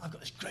 or I've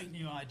got this great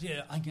new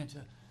idea. I'm going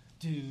to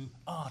do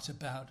art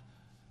about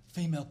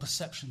female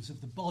perceptions of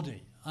the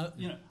body. I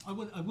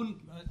wouldn't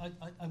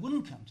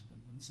come to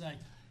them and say,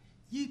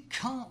 "You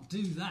can't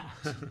do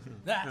that.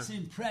 That's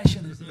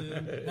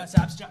impressionism. That's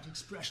abstract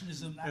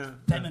expressionism. That's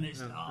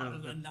feminist art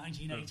of the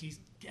 1980s.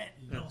 Get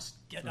lost.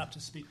 Get up to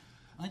speed."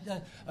 I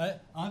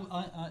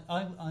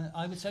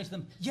would say to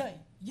them, "Yeah,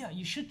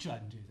 you should try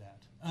and do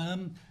that."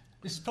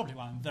 This is probably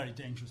why I'm a very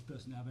dangerous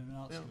person to have in an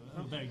art school,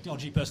 a very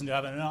dodgy person to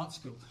have in an art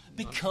school,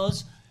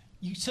 because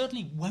you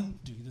certainly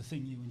won't do the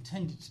thing you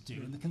intended to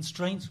do, and the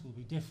constraints will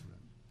be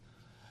different.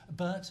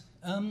 But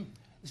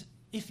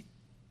if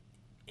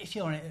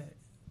you're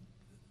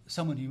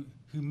someone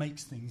who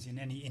makes things in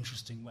any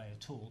interesting way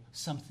at all,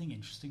 something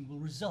interesting will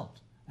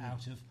result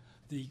out of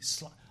the...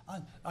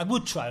 I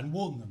would try and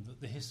warn them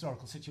that the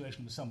historical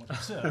situation was somewhat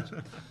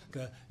absurd,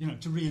 to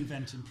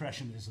reinvent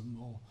Impressionism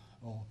or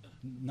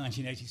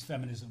 1980s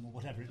feminism or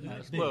whatever it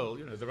might be. Well,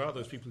 there are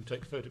those people who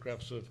take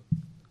photographs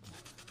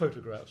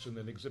and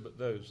then exhibit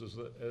those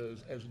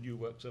as new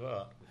works of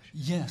art.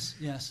 Yes.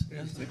 It's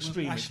an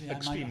extreme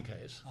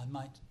case. I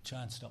might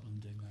try and stop them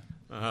doing that.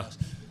 Uh-huh. Yes.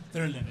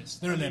 There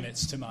are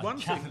limits to my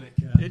Catholic.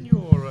 In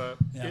your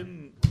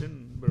in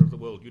Mirror of the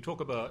World, you talk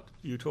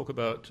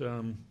about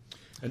an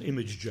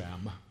image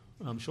jam.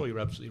 I'm sure you're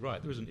absolutely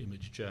right. There is an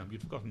image jam.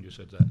 You'd forgotten you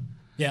said that.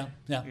 Yeah.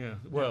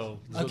 Well,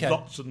 there's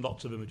lots and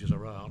lots of images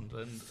around,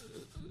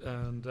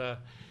 and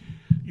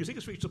you think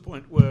it's reached a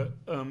point where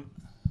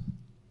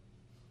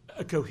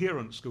a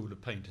coherent school of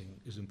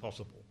painting is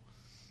impossible.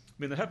 I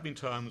mean, there have been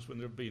times when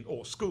there have been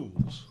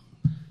schools,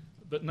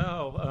 but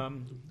now,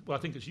 I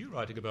think it's you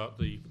writing about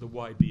the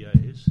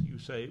YBAs. You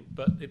say,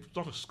 but it's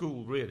not a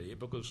school really,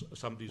 because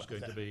somebody's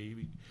going to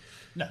be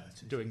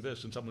doing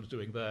this and someone's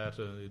doing that.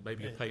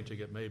 Maybe you're painting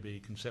it, maybe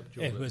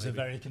conceptual. It was a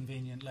very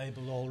convenient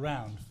label all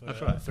round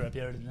for a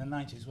period in the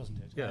 90s, wasn't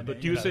it? Yeah,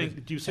 but do you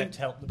think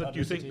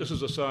this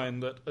is a sign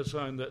that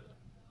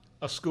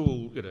a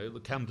school,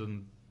 the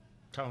Camden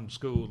Town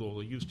School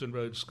or the Euston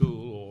Road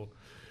School, or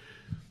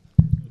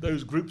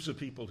those groups of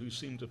people who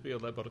seem to feel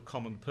they've got a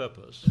common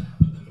purpose?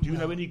 Do you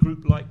know any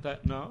group like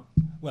that now?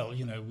 Well,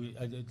 we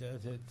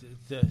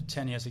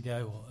 10 years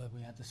ago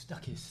we had the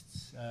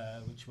Stuckists,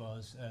 which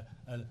was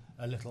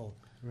a little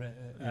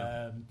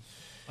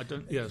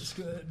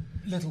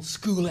little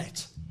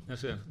schoolette.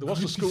 Yes, yeah. There was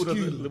the school.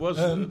 There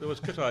was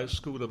Kittai's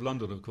School of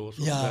London, of course.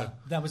 Yeah,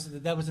 that was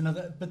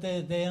another. But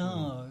they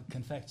are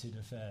confected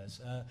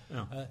affairs,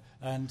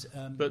 and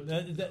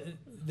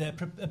they're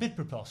a bit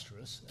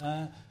preposterous.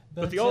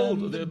 But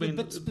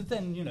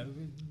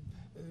then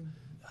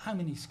how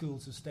many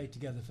schools have stayed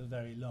together for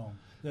very long?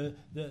 There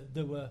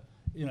were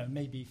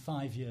maybe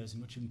 5 years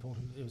in which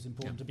it was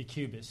important to be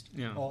Cubist,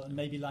 or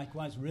maybe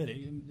likewise,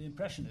 really, the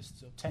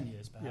Impressionists, or 10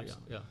 years perhaps.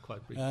 Yeah,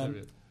 quite brief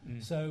period.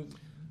 So,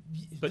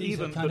 but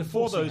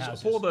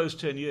for those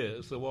 10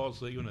 years, there was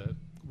the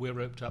we're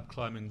roped up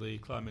climbing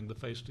the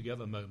face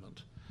together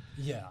moment.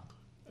 Yeah.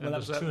 Well, that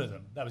was two of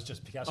them. That was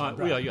just Picasso.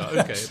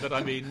 Okay. But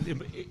I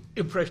mean,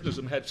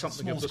 Impressionism had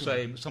something of the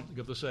same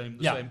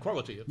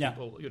quality of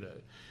people,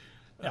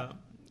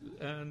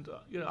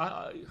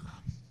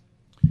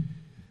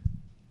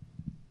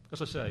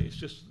 as I say, it's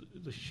just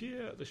the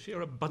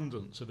sheer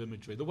abundance of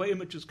imagery, the way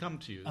images come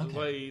to you,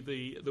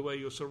 the way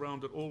you're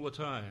surrounded all the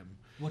time.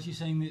 What are you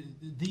saying?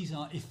 These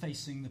are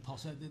effacing the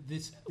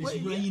this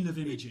rain of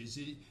images.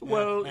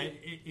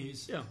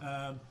 Is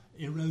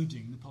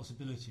eroding the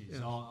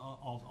possibilities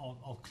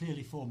of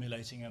clearly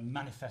formulating a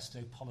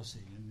manifesto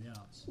policy in the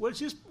arts. Well,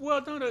 it's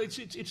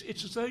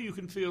as though you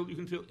can feel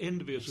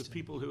envious of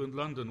people who in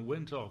London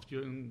went off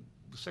during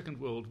the Second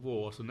World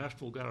War to the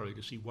National Gallery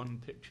to see one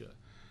picture.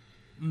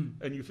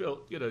 And you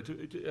felt, there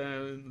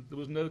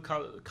was no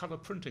colour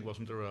printing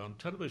wasn't around,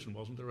 television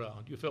wasn't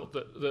around. You felt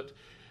that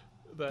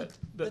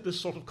this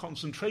sort of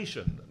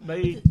concentration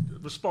made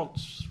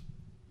response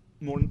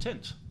more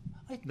intense.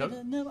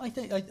 I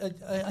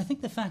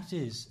think the fact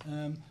is,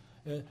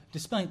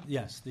 despite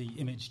the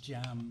image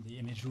jam, the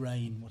image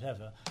rain,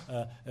 whatever,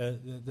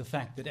 the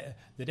fact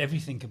that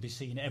everything can be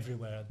seen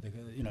everywhere,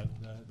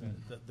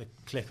 the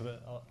click of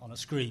on a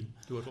screen.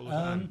 Do it all the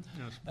time.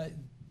 Yes.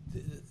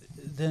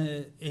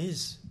 There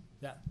is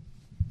that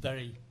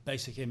very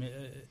basic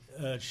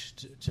urge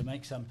to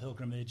make some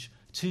pilgrimage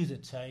to the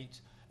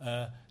Tate,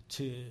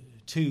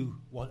 to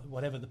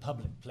whatever the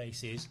public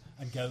place is,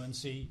 and go and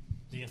see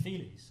the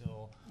Opheles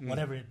or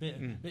whatever it be.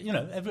 But,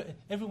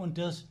 everyone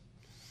does.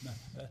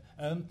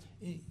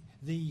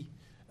 The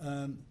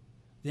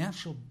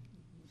actual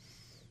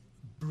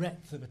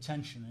breadth of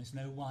attention is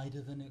no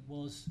wider than it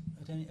was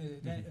at any.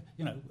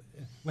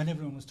 When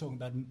everyone was talking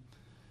about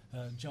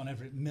John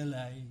Everett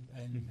Millais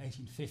in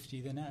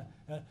 1850, then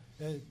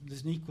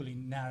there's an equally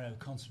narrow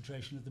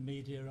concentration of the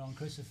media on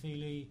Chris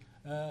Ophelia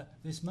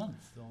this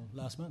month or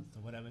last month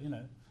or whatever.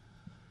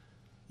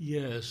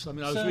 Yes, I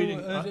mean I was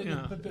reading.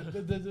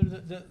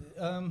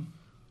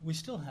 We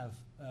still have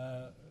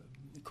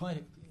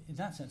in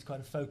that sense, quite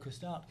a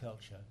focused art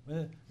culture.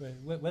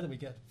 Whether we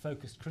get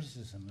focused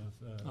criticism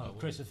of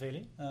Chris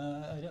Ophelia,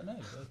 I don't know.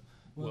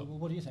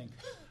 What do you think?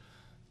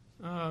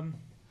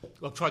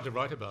 I've tried to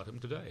write about him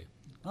today.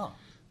 Oh.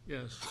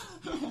 Yes.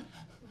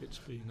 It's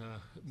been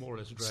more or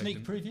less dragged.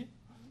 Sneak preview?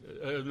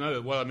 No,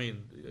 well, I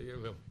mean,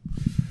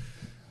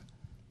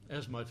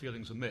 as my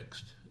feelings are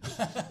mixed,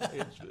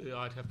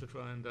 I'd have to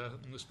try and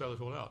spell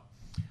it all out.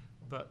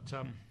 But,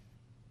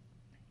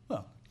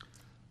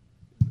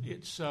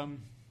 it's...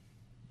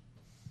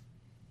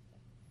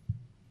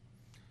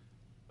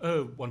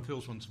 one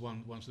feels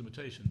one's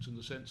limitations in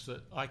the sense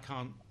that I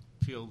can't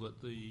feel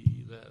that the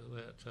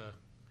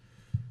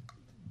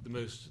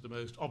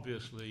most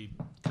obviously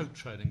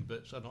coat-trailing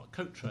bits are not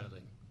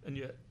coat-trailing, and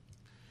yet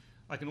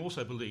I can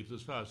also believe that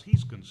as far as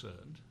he's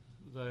concerned,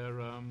 they're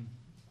a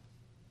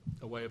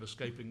way of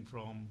escaping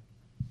from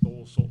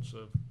all sorts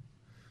of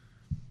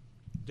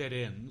dead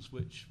ends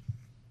which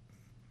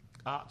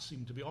art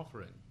seemed to be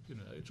offering.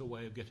 It's a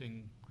way of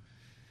getting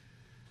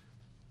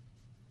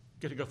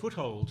a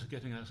foothold,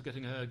 getting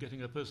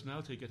a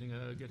personality, getting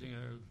a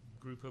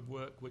group of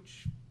work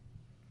which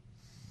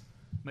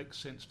makes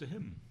sense to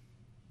him.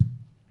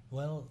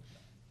 Well,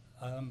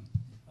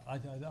 I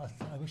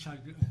wish I...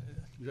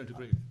 You don't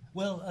agree?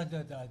 Well,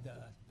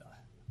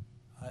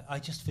 I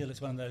just feel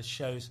it's one of those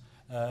shows,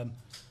 a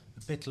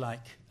bit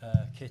like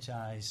Kit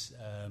Eye's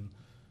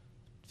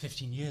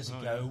 15 years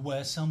ago,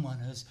 where someone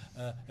has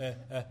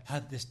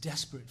had this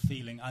desperate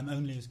feeling, I'm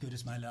only as good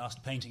as my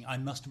last painting, I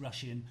must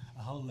rush in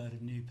a whole load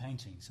of new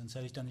paintings. And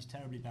so he's done these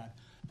terribly bad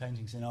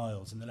paintings in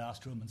oils in the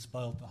last room and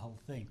spoiled the whole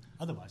thing.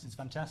 Otherwise, it's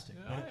fantastic.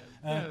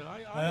 I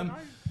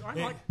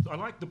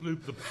like the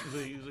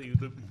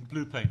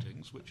blue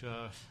paintings, which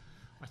are,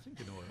 I think,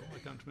 in oil. I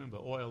can't remember,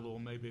 oil or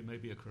maybe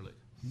acrylic.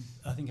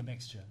 I think a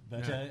mixture,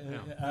 but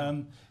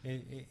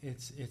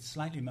it's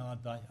slightly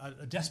marred by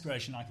a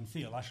desperation I can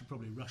feel. I should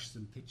probably rush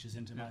some pictures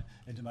into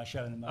my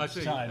show in a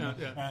month's time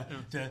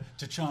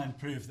to try and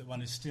prove that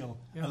one is still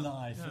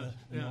alive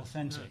and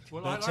authentic.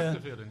 Well, I like the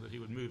feeling that he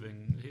was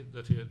moving,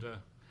 that he had.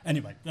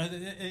 Anyway,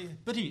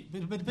 but he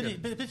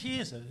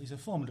is he's a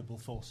formidable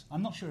force.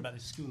 I'm not sure about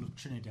this school of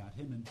Trinidad.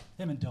 Him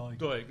and Doig.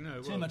 Doig,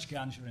 no. Too much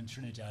ganja in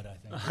Trinidad, I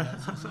think.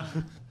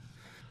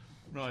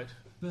 Right.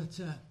 But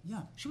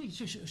should we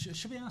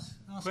ask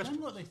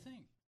them what they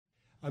think?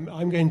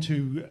 I'm going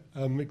to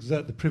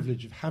exert the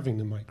privilege of having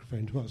the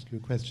microphone to ask you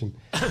a question.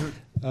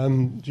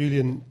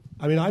 Julian,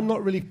 I mean, I'm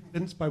not really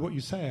convinced by what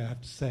you say, I have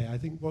to say. I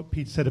think what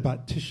Pete said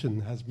about Titian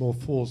has more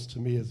force to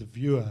me as a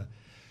viewer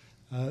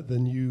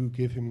than you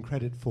give him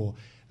credit for.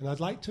 And I'd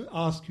like to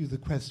ask you the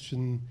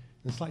question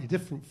in a slightly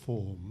different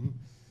form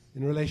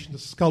in relation to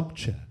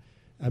sculpture.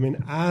 I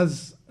mean,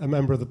 as a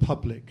member of the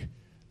public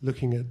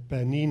looking at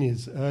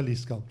Bernini's early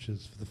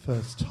sculptures for the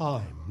first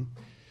time,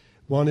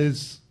 one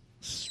is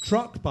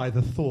struck by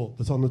the thought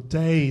that on the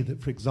day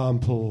that, for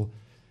example,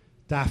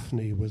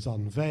 Daphne was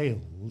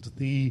unveiled,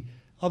 the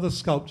other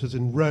sculptors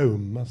in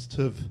Rome must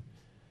have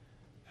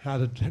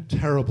had a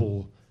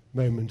terrible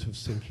moment of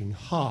sinking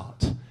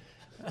heart.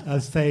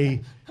 As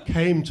they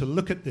came to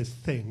look at this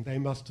thing, they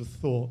must have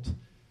thought,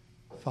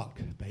 fuck,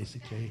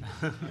 basically.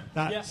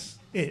 That's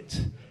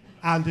it.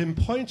 And in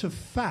point of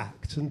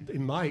fact, and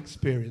in my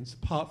experience,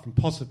 apart from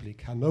possibly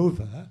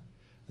Canova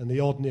and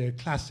the odd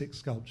neoclassic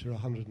sculpture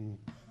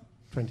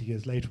 120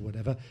 years later or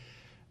whatever,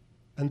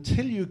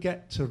 until you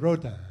get to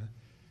Rodin,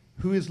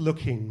 who is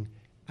looking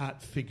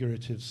at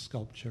figurative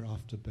sculpture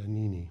after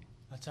Bernini?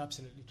 That's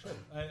absolutely true.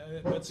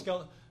 But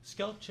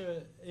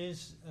sculpture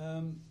is...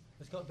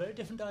 it's got very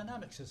different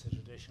dynamics as a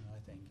tradition, I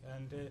think.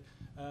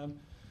 And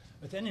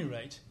at any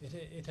rate,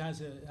 it has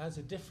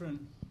a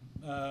different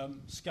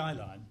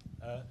skyline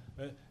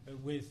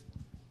with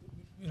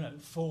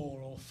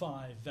 4 or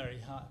 5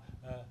 very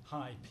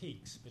high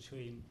peaks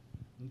between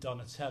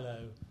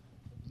Donatello,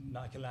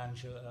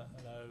 Michelangelo,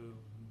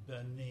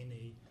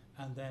 Bernini,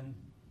 and then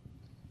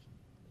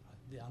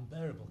the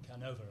unbearable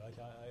Canova.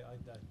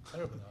 A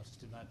terrible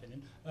artist, in my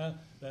opinion,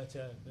 but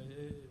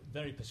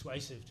very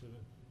persuasive to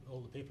all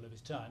the people of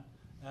his time.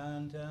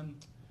 And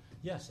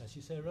yes, as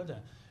you say,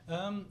 Rodin.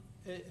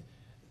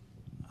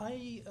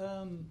 I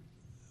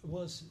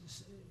was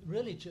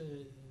really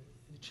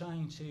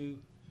trying to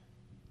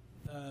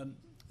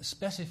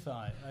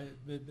specify,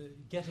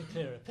 get a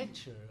clearer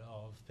picture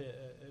of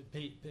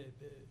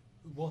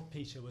what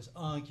Peter was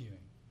arguing,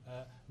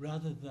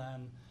 rather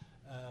than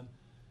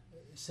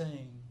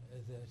saying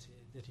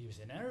that he was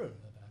in error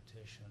about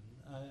Titian.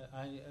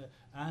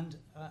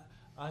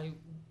 I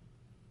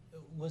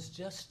was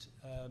just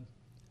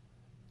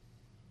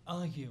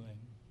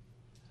arguing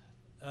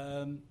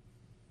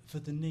for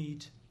the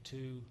need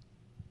to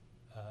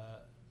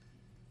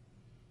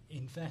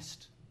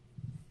invest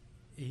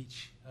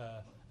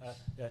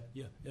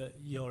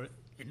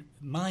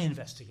my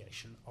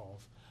investigation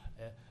of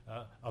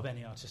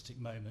any artistic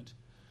moment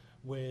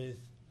with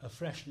a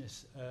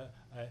freshness,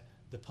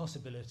 the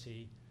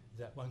possibility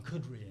that one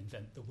could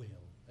reinvent the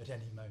wheel at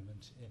any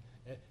moment.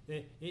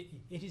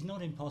 It is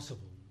not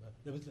impossible.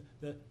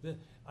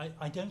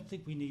 I don't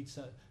think we need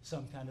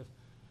some kind of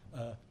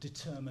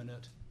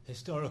determinate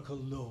historical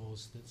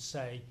laws that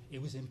say it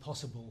was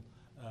impossible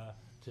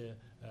to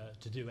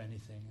do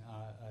anything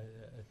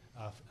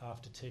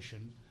after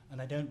Titian,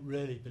 and I don't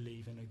really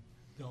believe in a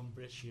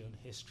Gombrichian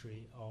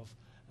history of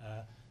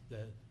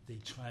the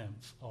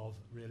triumph of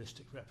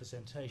realistic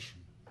representation.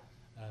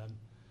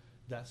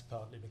 That's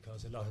partly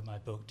because a lot of my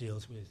book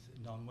deals with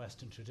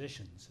non-Western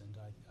traditions, and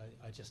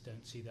I just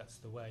don't see that's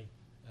the way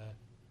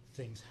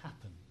things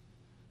happen.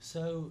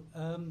 So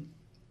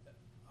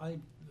I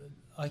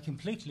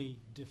completely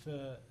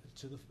defer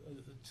to the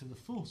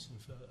force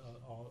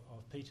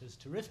of Peter's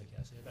terrific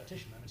essay about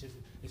Titian. I mean,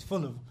 it's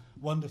full of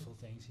wonderful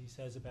things he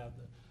says about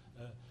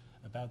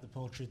the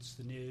portraits,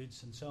 the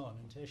nudes, and so on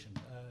in Titian.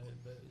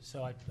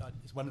 So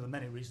it's one of the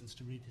many reasons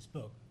to read this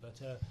book.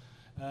 But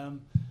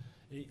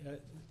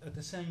at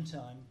the same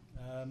time,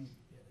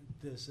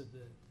 there's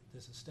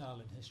a style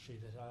in history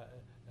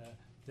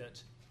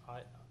that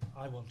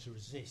I want to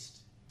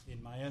resist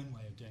in my own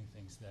way of doing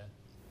things there.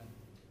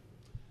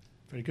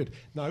 Very good.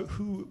 Now,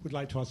 who would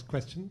like to ask a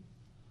question?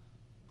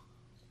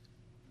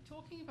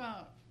 Talking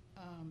about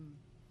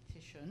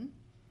Titian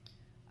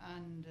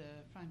and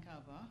Frank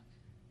Auerbach,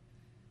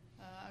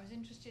 I was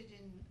interested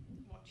in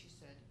what you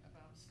said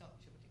about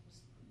sculpture,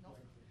 but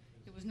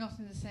it was not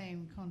in the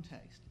same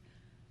context,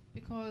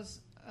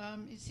 because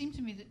it seemed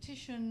to me that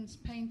Titian's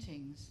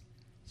paintings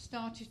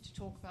started to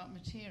talk about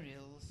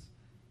materials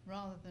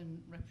rather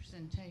than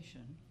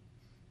representation,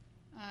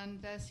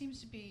 and there seems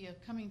to be a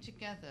coming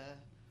together,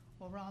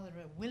 or rather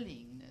a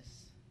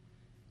willingness,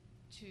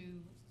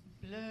 to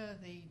blur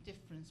the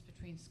difference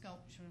between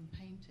sculpture and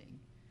painting.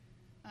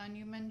 And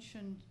you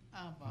mentioned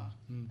Auerbach,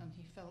 and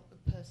he felt the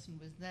person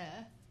was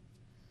there,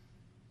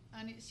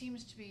 and it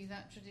seems to be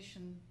that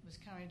tradition was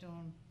carried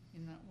on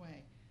in that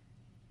way,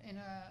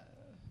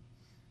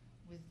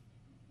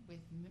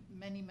 with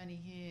many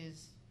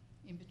years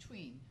in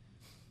between,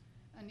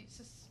 and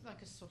it's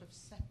like a sort of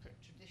separate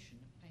tradition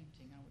of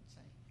painting, I would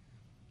say.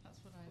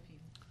 That's what I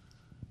feel.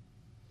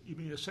 You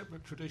mean a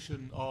separate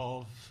tradition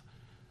of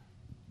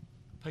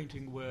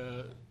painting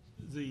where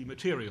the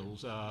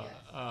materials are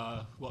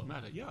what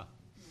matter? Yeah.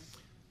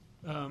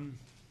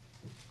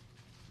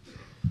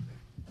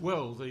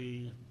 Well,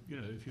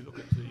 if you look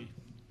at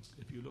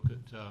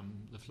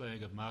the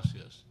flaying of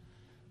Marsyas,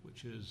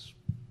 which is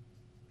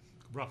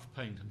rough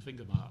paint and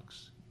finger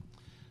marks,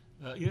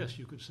 yes,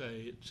 you could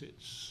say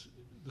it's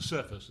the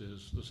surface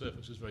is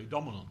very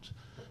dominant.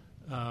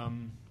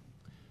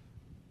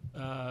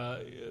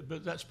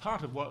 But that's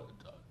part of what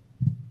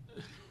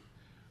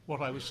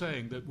I was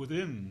saying, that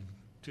within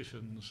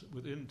Titian's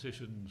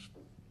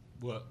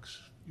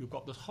works, you've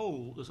got this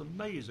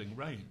amazing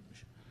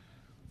range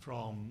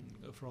from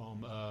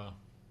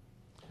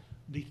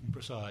neat and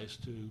precise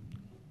to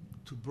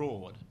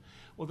broad.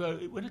 Although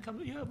when it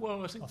comes, I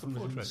think often the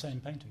portrait, the same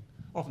painting.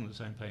 Often the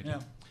same painting.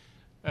 Yeah.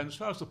 And as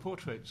far as the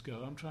portraits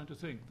go, I'm trying to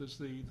think. There's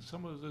the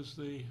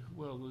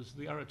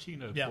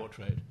Aretino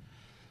portrait,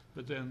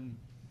 but then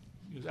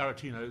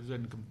Aretino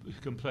then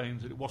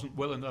complains that it wasn't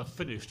well enough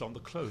finished on the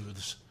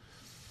clothes,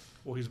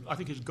 or I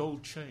think his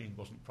gold chain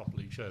wasn't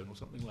properly shown, or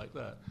something like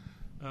that.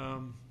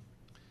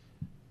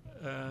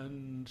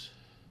 And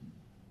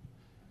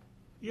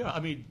yeah, I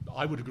mean,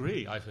 I would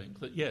agree. I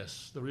think that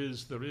yes, there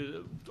is.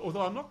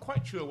 Although I'm not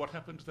quite sure what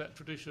happened to that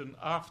tradition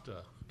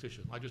after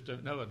Titian. I just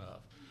don't know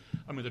enough.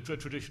 I mean, the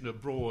tradition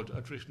of broad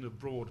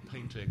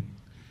painting.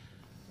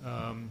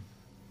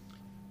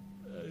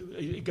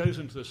 It goes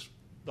into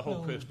the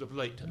whole question of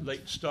late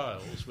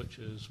styles, which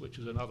is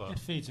another. It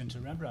feeds into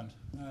Rembrandt.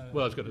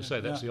 Well, I was going to say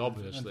that's the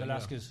obvious and thing.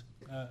 Velasquez.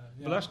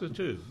 Velasquez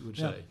too, you would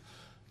say.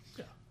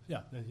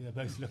 Yeah, they're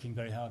both looking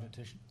very hard at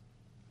Titian.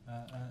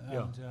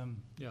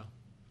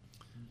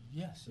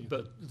 Yes,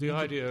 but the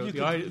idea of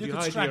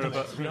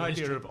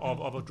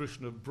a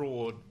tradition of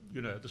broad,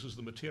 this is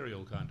the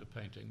material kind of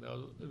painting.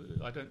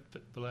 I don't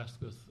fit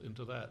Velasquez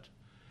into that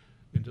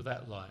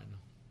line.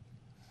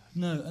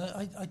 No,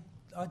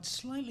 I'd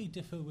slightly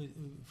differ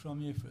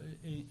from you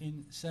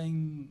in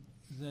saying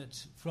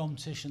that from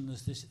Titian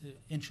there's this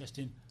interest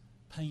in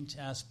paint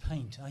as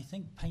paint. I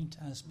think paint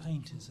as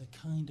paint is a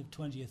kind of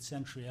 20th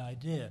century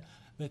idea,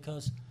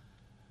 because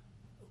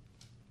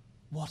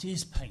what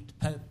is paint?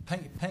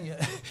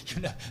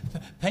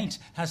 Paint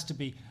has to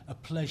be a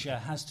pleasure,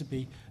 has to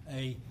be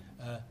a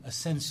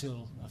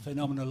sensual, a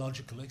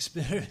phenomenological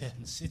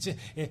experience.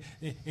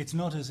 It's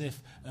not as if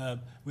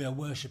we are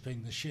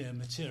worshipping the sheer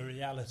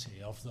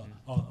materiality of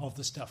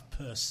the stuff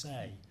per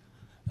se.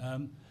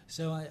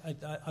 So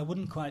I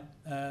wouldn't quite.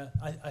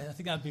 I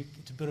think that would be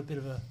to put a bit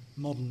of a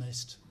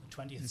modernist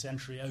 20th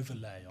century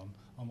overlay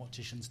on what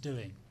Titian's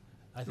doing.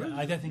 I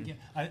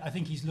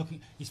think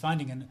he's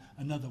finding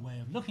another way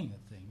of looking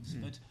at things,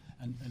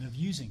 and of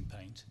using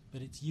paint,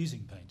 but it's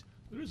using paint.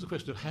 There is the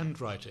question of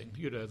handwriting,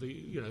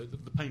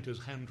 the painter's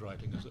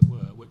handwriting, as it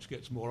were, which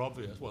gets more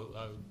obvious. Well,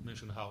 I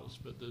mentioned Hals,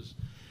 but there's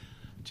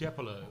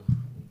Tiepolo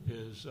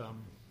is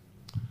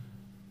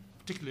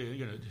particularly,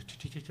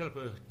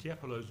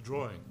 Tiepolo's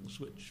drawings,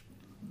 which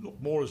look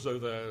more as though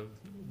they're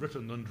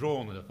written than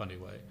drawn in a funny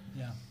way.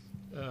 Yeah.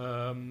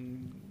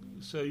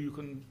 So you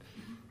can,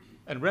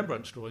 and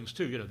Rembrandt's drawings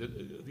too.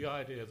 The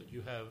idea that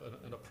you have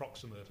an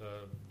approximate,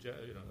 a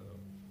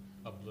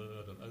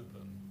blurred and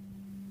open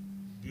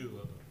view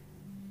of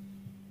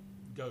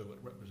go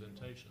at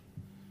representation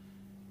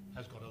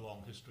has got a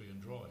long history in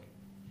drawing.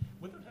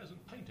 Whether it has in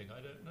painting,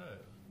 I don't know.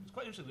 It's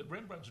quite interesting that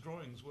Rembrandt's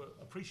drawings were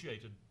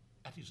appreciated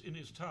in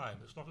his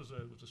time. It's not as though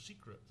it was a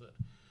secret that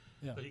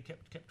he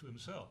kept to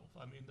himself.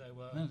 I mean, they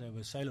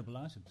were saleable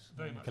items,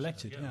 very much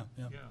collected. So,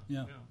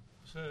 yeah.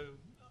 So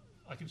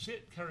I can see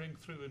it carrying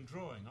through in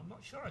drawing. I'm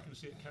not sure I can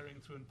see it carrying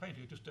through in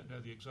painting. I just don't know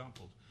the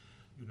examples.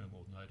 You know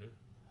more than I do.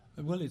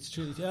 Well, it's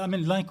true. I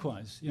mean,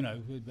 likewise,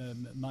 with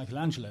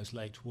Michelangelo's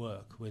late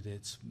work with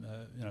its,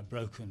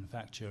 broken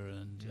facture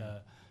and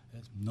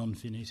non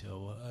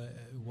finito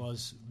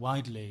was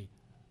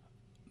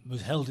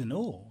held in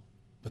awe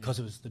because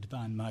it was the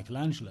divine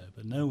Michelangelo,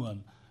 but no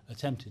one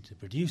attempted to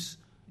produce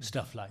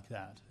stuff like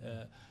that.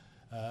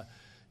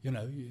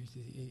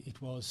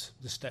 It was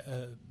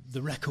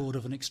the record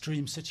of an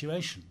extreme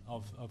situation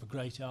of a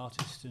great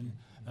artist, and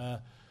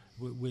it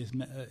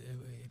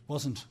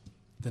wasn't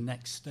the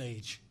next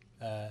stage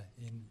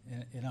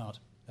in art.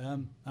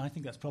 And I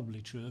think that's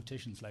probably true of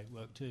Titian's late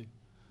work too.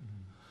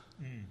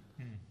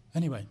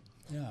 Anyway,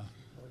 yeah.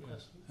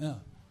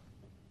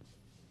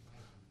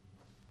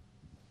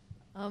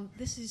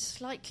 This is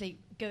slightly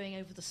going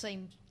over the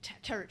same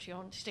territory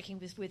on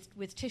sticking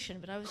with Titian,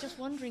 but I was just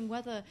wondering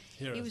whether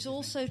it was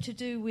also to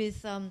do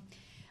with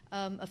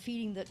a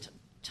feeling that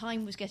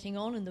time was getting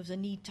on and there was a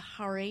need to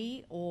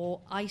hurry, or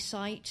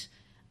eyesight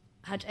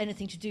had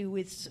anything to do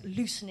with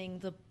loosening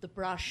the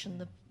brush and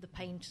the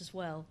paint as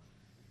well.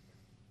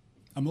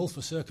 I'm all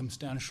for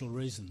circumstantial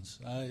reasons.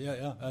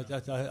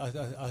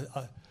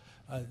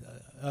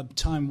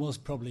 Time was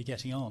probably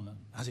getting on,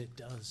 as it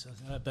does.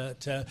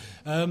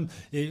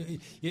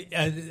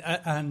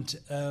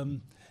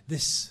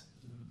 This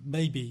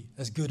may be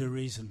as good a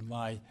reason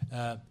why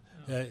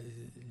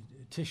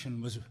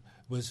Titian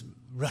was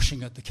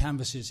rushing at the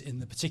canvases in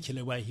the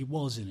particular way he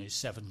was in his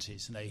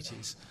 70s and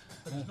 80s.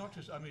 But it's not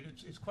just. I mean,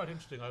 it's quite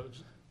interesting.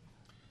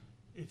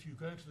 If you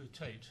go to the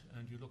Tate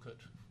and you look at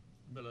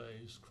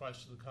Millet's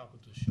Christ of the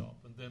Carpenter's Shop,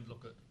 and then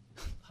look at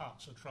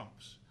Hearts of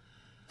Trumps,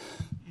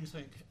 you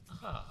think,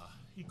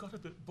 he got a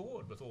bit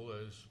bored with all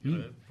those,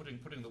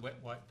 putting the wet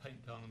white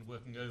paint down and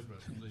working over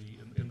it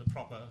in the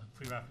proper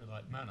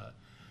pre-Raphaelite manner,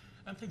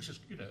 and things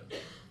just,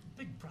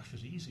 big brush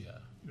is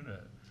easier,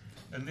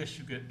 and this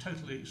you get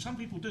totally. Some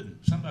people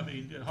didn't.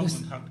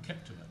 Holman Hunt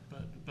kept to it,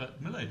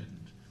 but Millet didn't.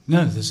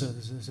 No, there's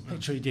a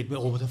picture he did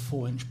with a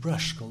 4-inch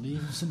brush called the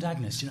Eve of St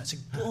Agnes. It's a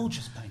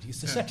gorgeous painting.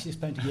 It's the sexiest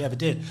painting he ever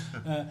did.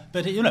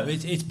 But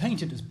it's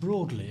painted as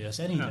broadly as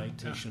any late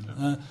Titian.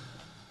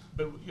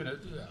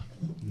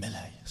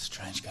 Millet,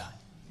 strange guy.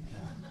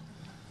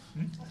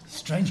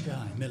 Strange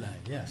guy, Millet.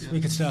 Yes,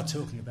 we could start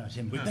talking about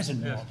him. We better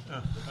not.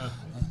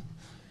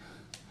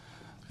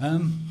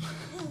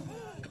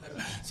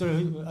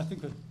 So I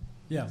think,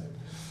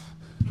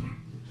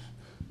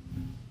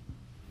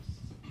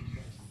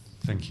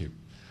 Thank you.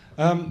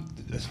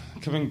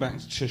 Coming back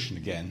to Titian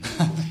again,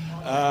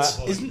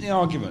 isn't the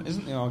argument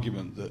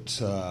that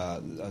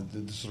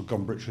the sort of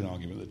Gombrichian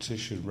argument that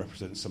Titian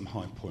represents some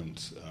high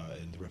point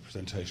in the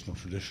representational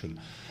tradition?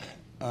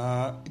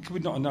 Could we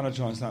not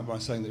analogize that by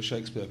saying that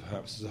Shakespeare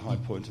perhaps is a high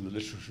point in the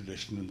literary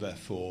tradition, and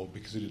therefore,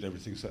 because he did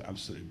everything so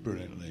absolutely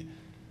brilliantly,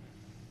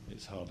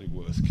 it's hardly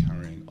worth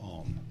carrying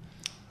on?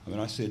 I mean,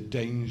 I see a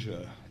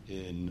danger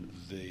in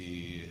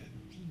the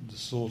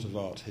sort of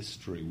art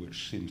history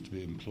which seems to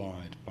be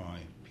implied by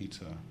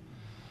Peter,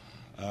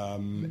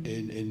 and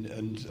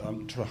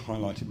I'm trying to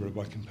highlight it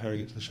by comparing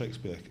it to the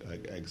Shakespeare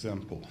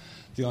example.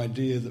 The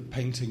idea that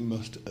painting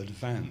must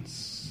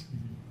advance.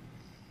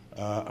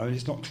 I mean,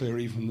 it's not clear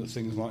even that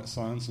things like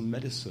science and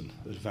medicine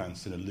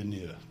advance in a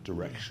linear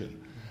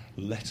direction,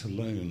 let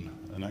alone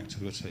an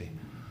activity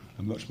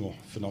a much more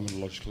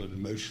phenomenological and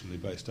emotionally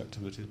based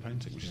activity of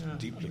painting, which is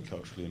deeply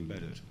culturally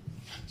embedded.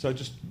 So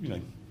just,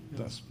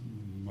 that's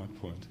my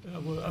point.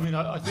 Well, I mean,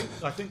 I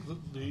think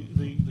that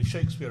the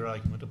Shakespeare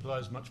argument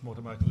applies much more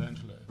to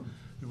Michelangelo,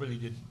 who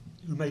made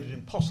it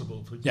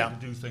impossible for him to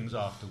do things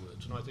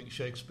afterwards. And I think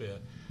Shakespeare,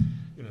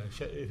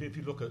 if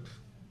you look at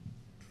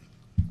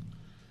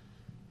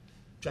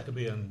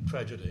Jacobean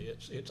tragedy,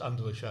 it's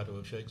under the shadow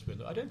of Shakespeare.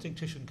 I don't think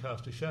Titian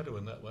cast a shadow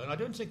in that way, and I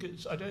don't think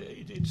it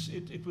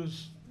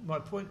was. My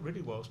point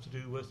really was to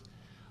do with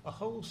a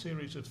whole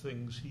series of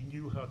things he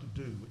knew how to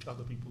do, which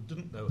other people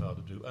didn't know how to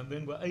do, and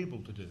then were able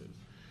to do.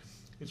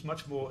 It's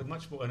much more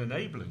an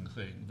enabling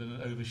thing than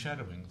an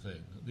overshadowing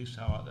thing. At least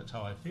that's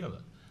how I feel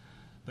it.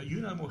 But you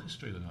know more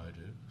history than I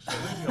do, so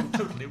maybe I'm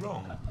totally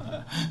wrong.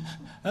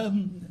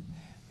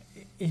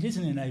 It is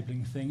an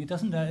enabling thing. It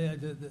doesn't.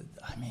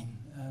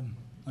 I'm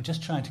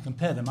just trying to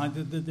compare them.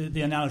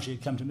 The analogy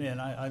had come to me,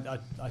 and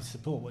I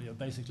support what you're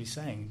basically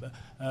saying. But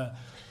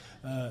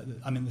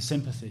the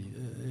sympathy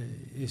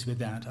is with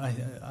that.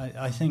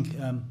 I think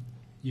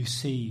you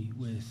see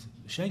with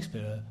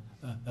Shakespeare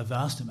a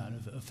vast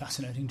amount of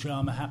fascinating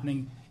drama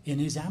happening in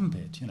his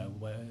ambit.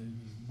 Where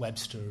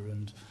Webster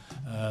and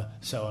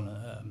so on,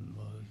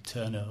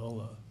 Turner,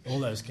 all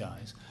those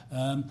guys.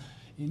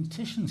 In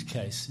Titian's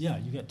case,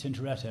 you get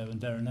Tintoretto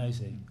and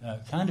Veronese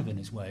kind of in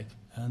his wake,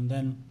 and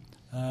then.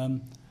 They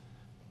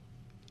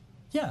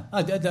are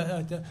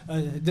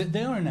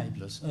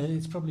enablers.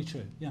 It's probably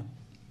true. Yeah.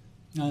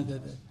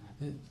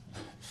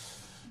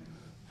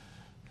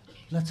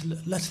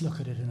 Let's look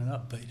at it in an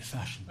upbeat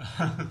fashion.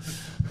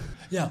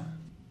 Yeah.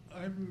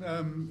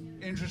 I'm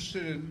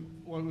interested in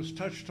what was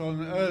touched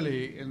on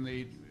early in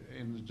the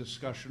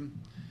discussion,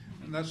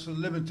 and that's the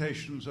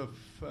limitations of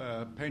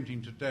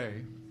painting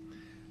today.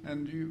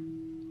 And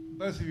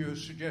both of you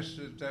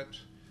suggested that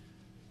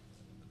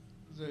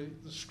the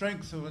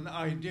strength of an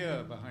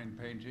idea behind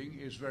painting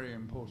is very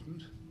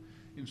important,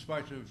 in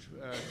spite of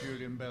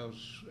Julian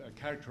Bell's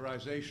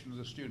characterization of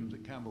the student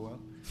at Camberwell,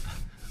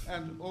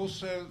 and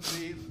also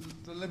the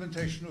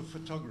limitation of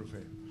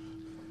photography.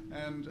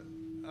 And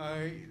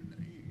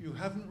you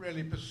haven't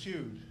really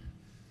pursued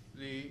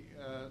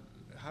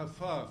how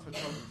far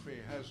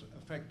photography has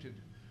affected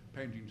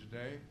painting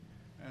today,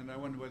 and I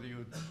wonder whether you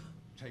would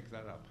take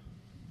that up.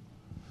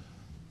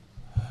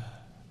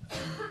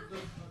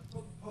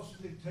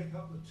 Possibly take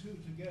up the two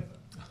together,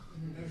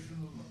 the notion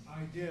of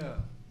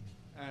idea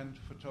and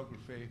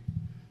photography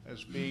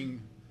as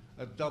being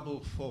a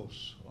double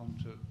force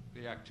onto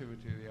the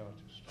activity of the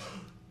artist.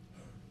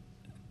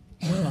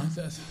 Well,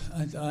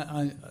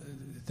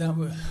 I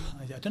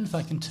don't know if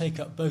I can take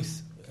up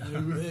both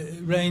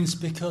reins,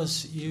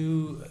 because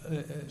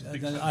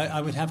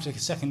I would have to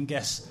second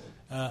guess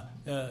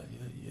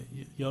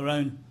your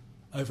own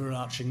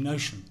overarching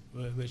notion,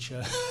 which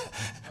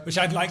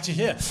I'd like to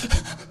hear.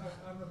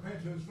 I'm a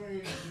painter who's very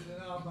interested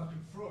in Auerbach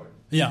and Freud.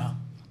 Yeah.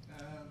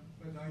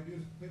 But I do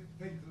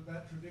think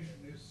that tradition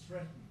is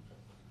threatened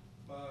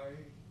by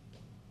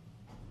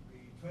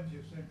the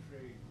 20th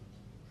century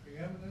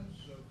preeminence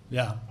of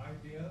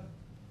idea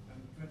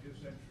and the 20th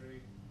century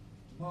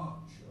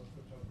march of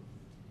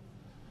photography.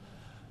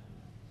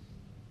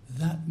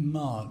 That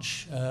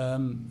march,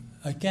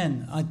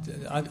 again,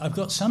 I've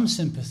got some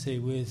sympathy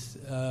with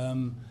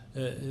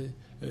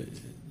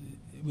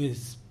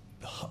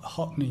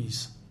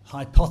Hockney's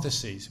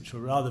hypotheses, which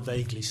were rather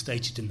vaguely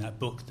stated in that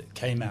book that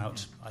came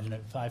out,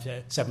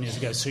 7 years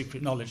ago,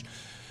 Secret Knowledge,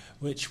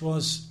 which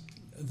was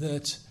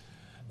that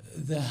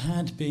there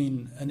had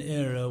been an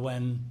era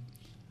when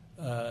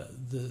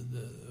the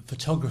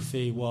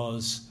photography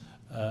was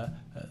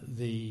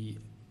the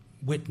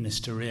witness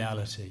to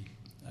reality,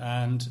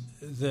 and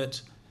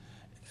that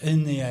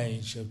in the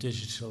age of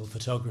digital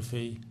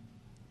photography,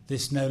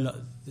 this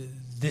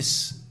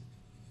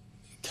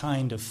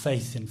kind of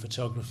faith in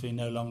photography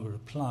no longer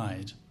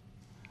applied,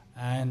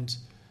 and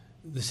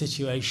the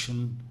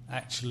situation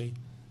actually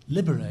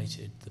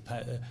liberated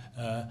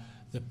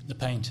the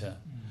painter.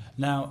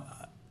 Now,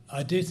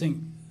 I do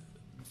think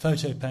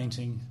photo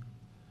painting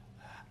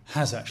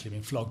has actually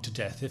been flogged to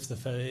death. If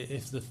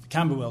the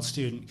Camberwell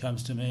student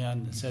comes to me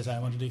and says, "I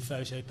want to do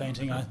photo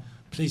painting,"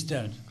 please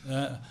don't.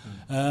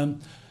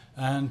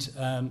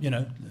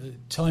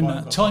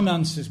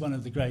 Toymans is one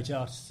of the great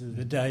artists of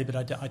the day, but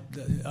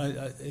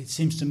it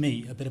seems to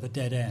me a bit of a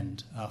dead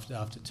end after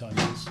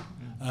Toymans.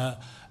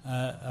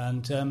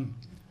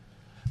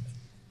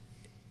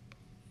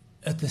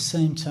 At the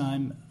same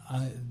time,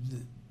 I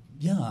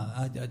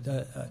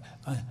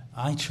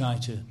try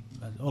to.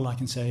 All I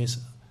can say is,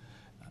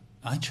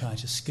 I try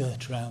to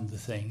skirt around the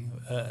thing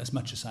as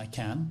much as I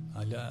can.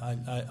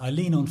 I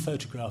lean on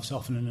photographs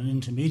often in an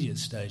intermediate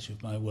stage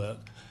of my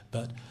work,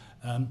 but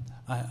I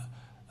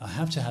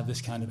have to have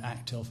this kind of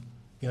act of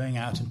going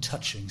out and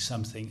touching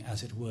something,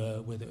 as it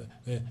were, with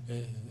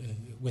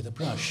a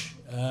brush.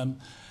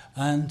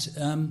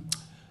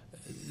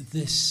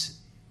 This.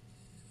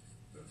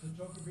 But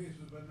photography is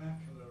the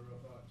vernacular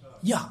of our time.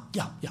 Yeah.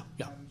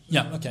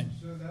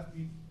 So that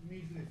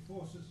immediately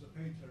forces the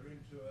painter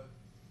into a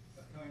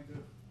kind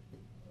of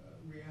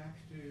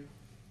reactive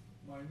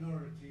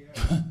minority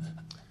effort.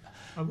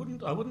 I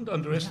wouldn't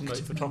underestimate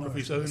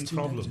photography's own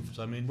problems.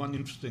 I mean, one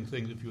interesting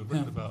thing, if you've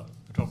written about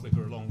photography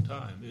for a long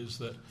time, is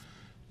that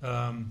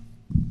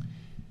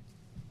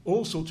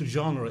all sorts of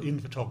genre in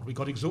photography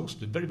got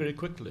exhausted very, very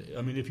quickly.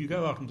 I mean, if you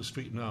go out on the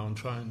street now and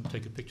try and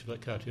take a picture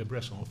like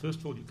Cartier-Bresson, first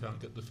of all, you can't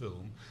get the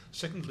film.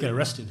 Secondly, get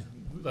arrested.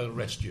 They'll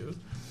arrest you.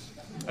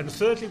 And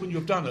thirdly, when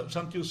you've done it,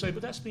 somebody will say,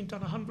 but that's been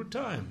done 100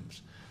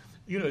 times.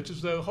 You know, it's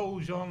as though a whole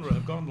genre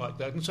have gone like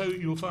that. And so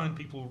you'll find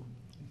people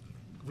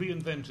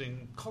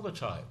reinventing color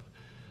type,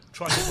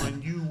 trying to find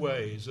new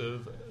ways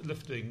of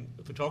lifting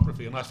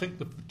photography. And I think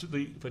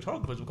the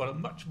photographers have got a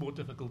much more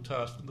difficult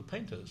task than the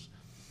painters,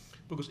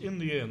 because in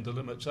the end the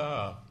limits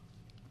are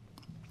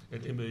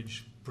an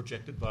image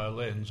projected by a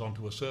lens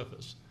onto a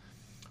surface,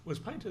 whereas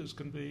painters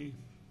can be,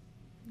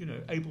 you know,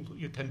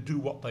 you can do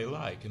what they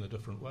like in a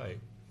different way.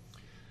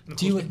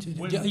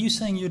 Are you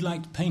saying you'd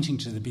like painting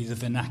to be the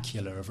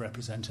vernacular of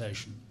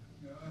representation?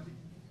 No, I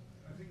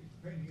think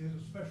painting has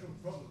a special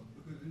problem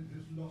because it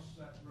has lost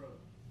that role.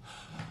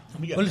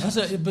 Well, it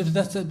has but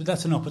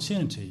that's an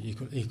opportunity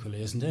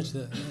equally, isn't it?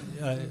 It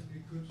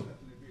could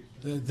certainly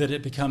be. That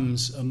it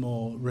becomes a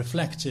more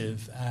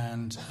reflective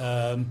and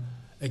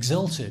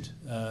exalted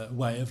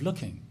way of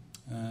looking.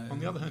 On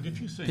the other hand, if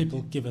you think...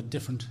 People give a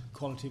different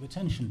quality of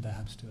attention,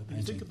 perhaps, to a painting.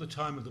 If you think of the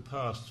time of the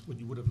past when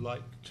you would have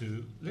liked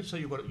to... Let's say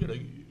you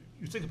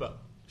think about,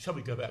 shall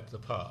we go back to the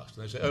past?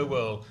 And they say, oh,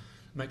 well,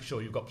 make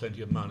sure you've got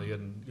plenty of money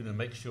and, you know,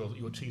 make sure that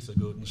your teeth are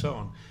good and so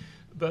on.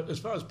 But as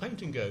far as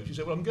painting goes, you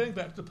say, well, I'm going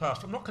back to the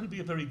past. I'm not going to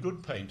be a very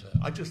good painter.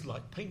 I just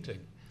like painting.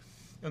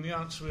 And the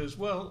answer is,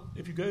 well,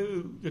 if you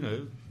go, you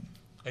know,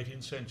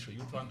 18th century,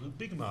 you'll find a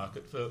big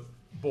market for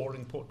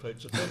boring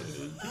portraits of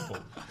people.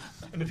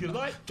 And if you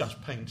like just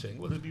painting,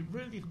 well, it'd be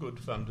really good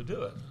fun to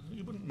do it.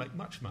 You wouldn't make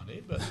much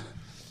money, but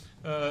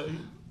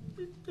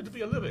it'd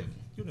be a living,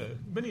 you know,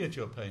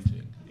 miniature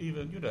painting,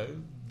 even, you know,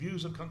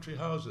 views of country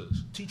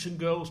houses, teaching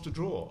girls to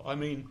draw. I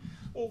mean,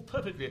 all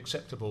perfectly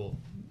acceptable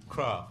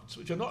crafts,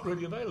 which are not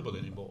really available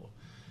anymore.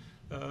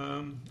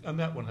 And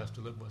that one has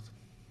to live with.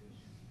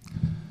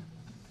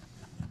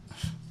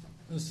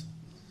 There's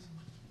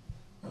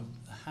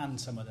a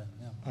hand somewhere there.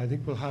 Yeah. I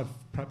think we'll have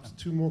perhaps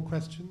 2 more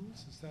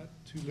questions. Is that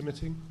too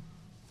limiting?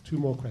 2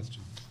 more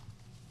questions.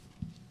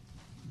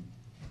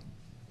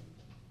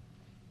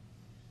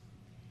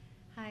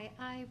 Hi,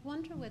 I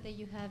wonder whether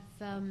you have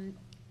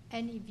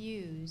any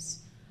views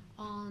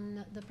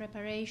on the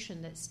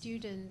preparation that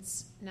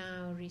students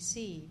now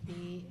receive,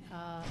 the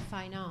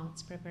fine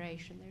arts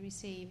preparation they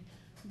receive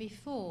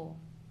before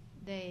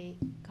they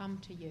come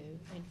to you,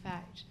 in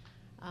fact,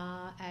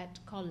 at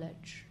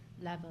college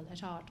level,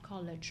 at art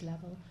college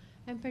level,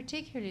 and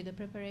particularly the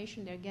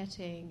preparation they're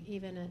getting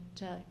even at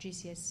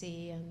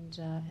GCSE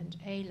and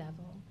A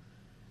level.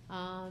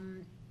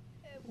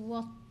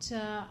 What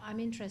I'm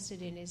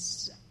interested in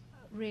is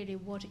really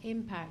what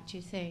impact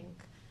you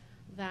think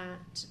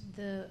that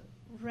the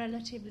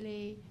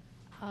relatively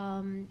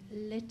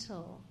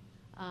little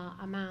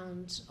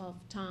amount of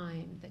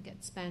time that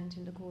gets spent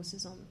in the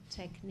courses on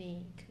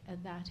technique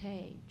at that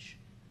age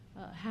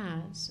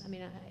has. I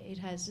mean, it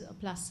has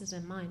pluses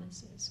and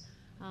minuses,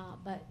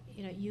 but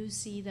you know, you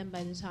see them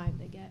by the time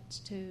they get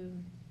to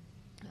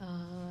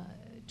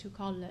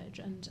college,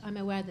 and I'm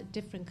aware that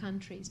different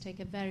countries take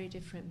a very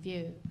different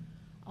view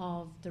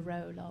of the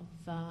role of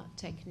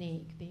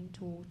technique being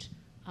taught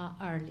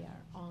earlier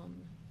on.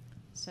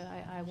 So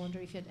I wonder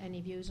if you had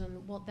any views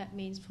on what that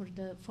means for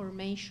the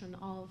formation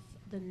of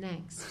the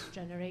next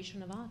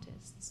generation of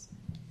artists.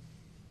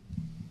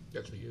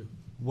 That's for you.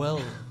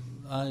 Well,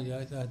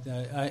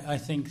 I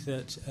think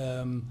that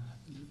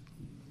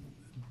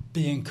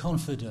being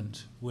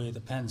confident with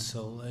a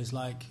pencil is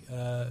like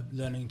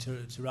learning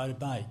to ride a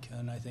bike,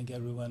 and I think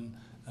everyone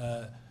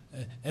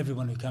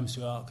who comes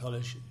to art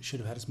college should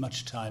have had as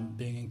much time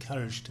being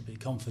encouraged to be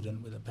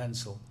confident with a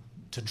pencil,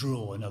 to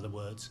draw, in other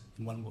words,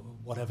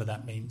 whatever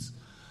that means,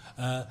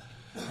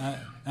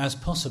 as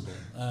possible.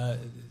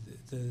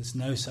 There's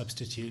no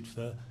substitute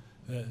for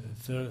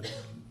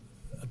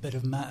a bit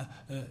of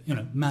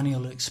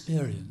manual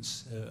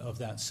experience of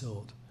that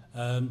sort.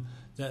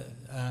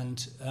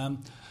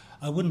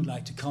 I wouldn't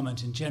like to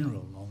comment in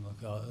general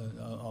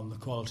on the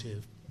quality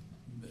of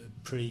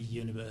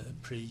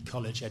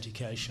pre-college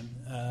education,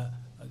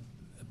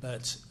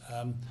 but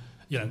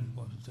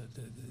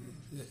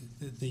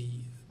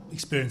the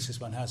experiences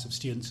one has of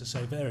students are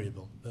so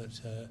variable. But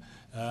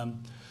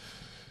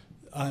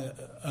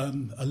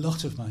a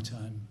lot of my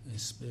time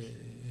is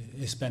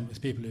spent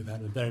with people who've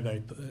had a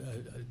very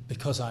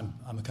because I'm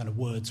a kind of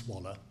word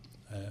swallower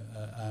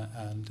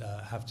and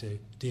have to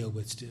deal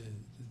with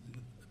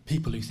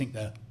people who think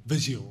they're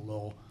visual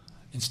or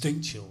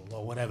instinctual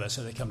or whatever,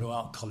 so they come to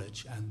art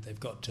college and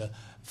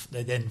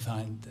they then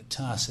find that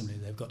tiresomely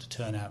they've got to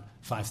turn out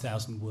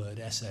 5,000 word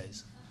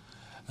essays.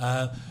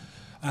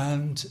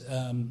 And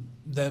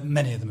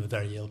many of them are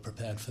very ill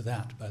prepared for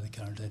that by the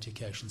current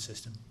education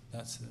system.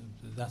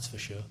 That's for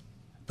sure.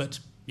 But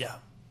yeah,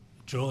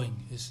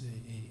 drawing is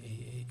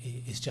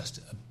just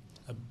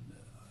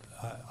a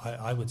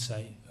I would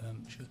say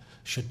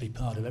should be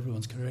part of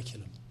everyone's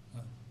curriculum.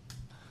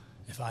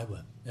 If I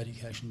were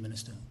Education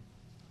Minister.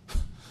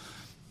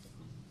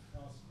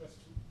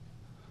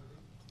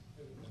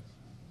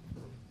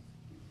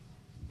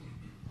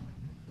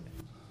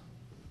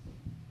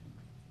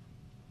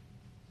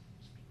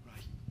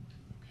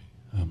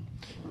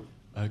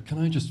 Can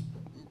I just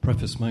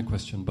preface my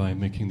question by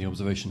making the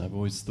observation I've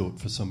always thought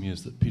for some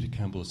years that Peter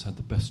Campbell has had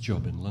the best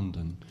job in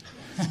London.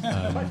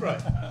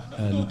 Right.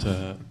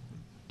 And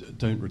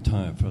don't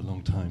retire for a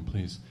long time,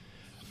 please.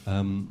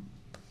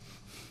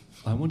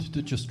 I wanted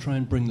to just try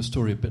and bring the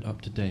story a bit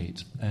up to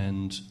date,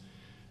 and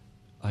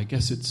I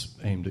guess it's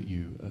aimed at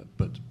you,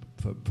 but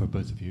for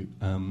both of you.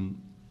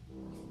 I'm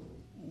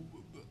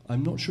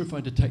not sure if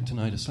I detect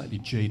tonight a slightly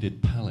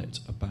jaded palette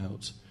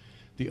about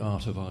the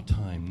art of our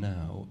time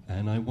now,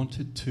 and I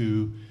wanted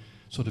to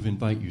sort of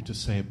invite you to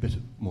say a bit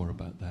more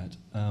about that.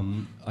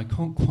 I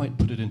can't quite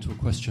put it into a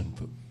question,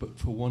 but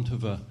for want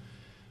of a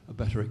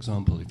better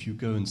example, if you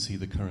go and see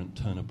the current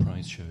Turner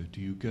Prize show, do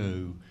you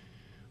go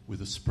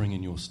with a spring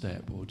in your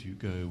step, or do you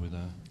go with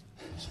a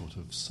sort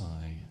of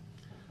sigh?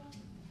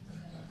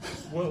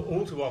 Well,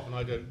 all too often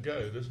I don't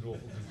go. There's an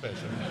awful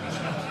confession.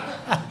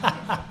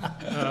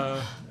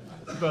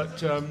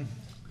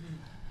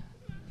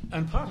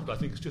 And part of it, I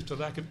think, is just a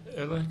lack of.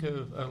 I'm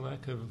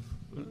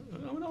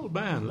an old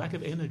man. Lack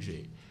of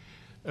energy.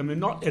 I mean,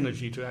 not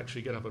energy to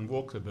actually get up and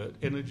walk a bit.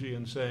 Energy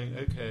in saying,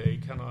 okay,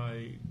 can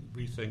I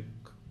rethink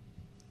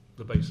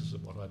the basis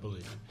of what I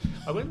believe?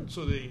 I went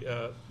to the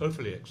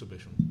Ophélie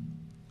exhibition.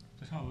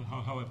 That's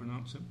how I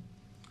pronounce it.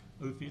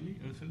 Ophélie.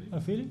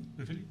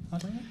 I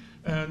don't know.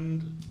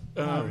 And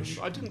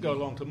I didn't go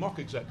along to mock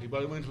exactly,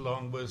 but I went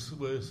along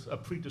with a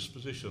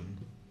predisposition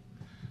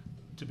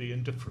to be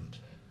indifferent.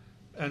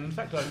 And in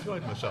fact, I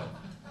enjoyed myself.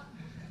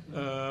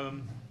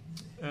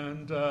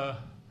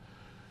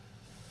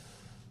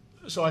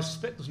 So I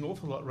suspect there's an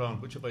awful lot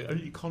around which if I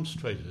only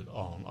concentrated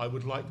on, I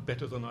would like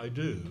better than I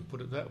do, put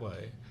it that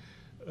way.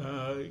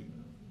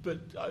 But,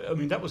 I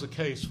mean, that was a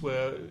case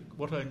where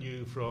what I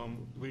knew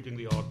from reading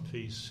the odd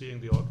piece,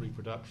 seeing the odd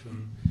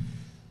reproduction,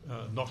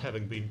 not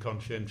having been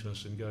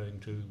conscientious in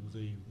going to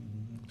the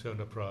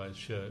Turner Prize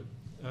show,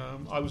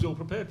 I was all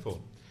prepared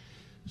for.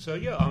 So,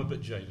 yeah, I'm a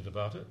bit jaded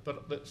about it,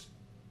 but let's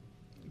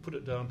put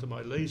it down to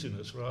my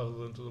laziness rather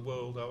than to the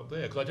world out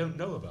there, because I don't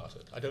know about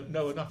it. I don't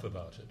know enough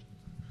about it.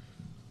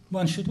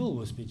 One should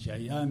always be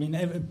jaded. I mean,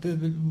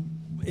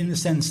 in the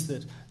sense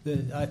that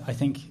I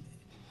think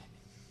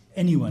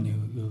anyone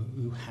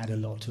who had a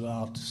lot to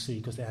art to see,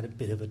 because they had a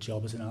bit of a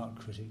job as an art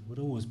critic, would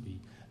always be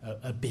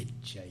a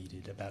bit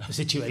jaded about the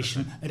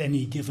situation at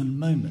any given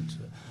moment,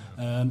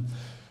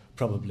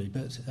 probably.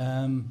 But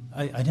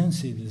I don't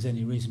see there's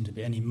any reason to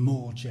be any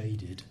more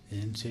jaded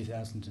in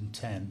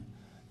 2010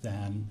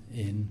 than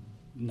in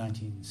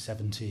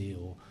 1970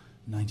 or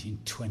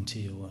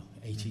 1920 or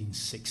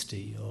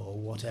 1860 or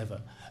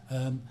whatever,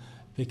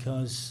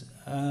 because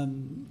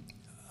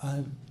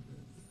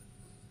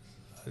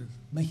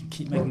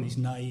keep making these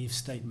naive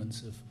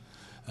statements of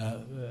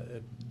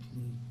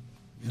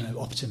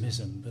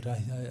optimism, but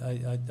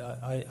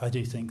I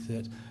do think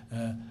that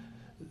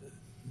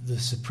the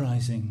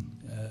surprising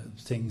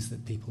things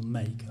that people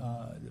make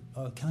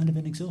are kind of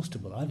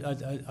inexhaustible.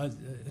 At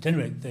any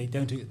rate, they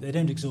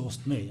don't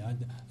exhaust me.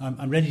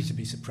 I'm ready to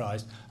be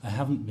surprised. I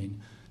haven't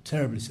been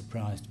terribly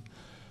surprised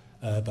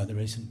by the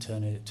recent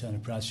Turner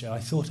Prize show. I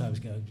thought I was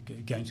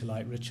going to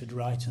like Richard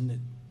Wright, and it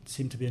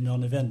seemed to be a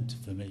non-event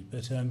for me.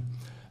 But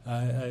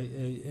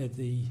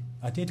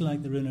I did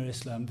like the Runa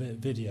Islam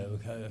video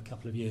a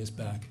couple of years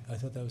back. I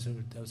thought that was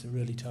a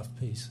really tough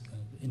piece,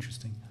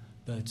 interesting.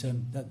 But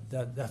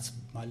that's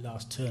my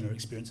last Turner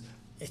experience.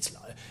 It's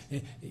like,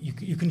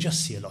 you can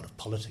just see a lot of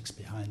politics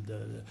behind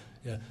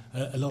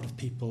a lot of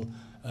people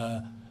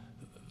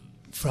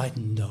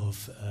frightened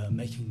of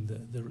making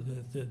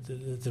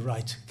the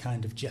right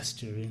kind of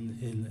gesture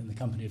in the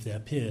company of their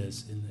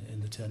peers in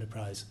the Turner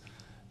Prize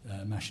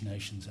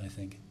machinations, I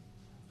think.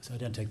 So I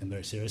don't take them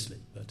very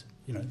seriously, but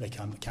they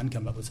can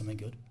come up with something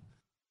good.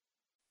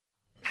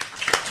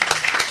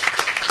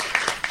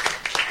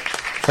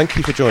 Thank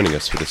you for joining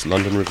us for this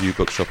London Review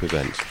Bookshop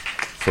event.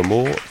 For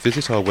more,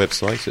 visit our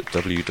website at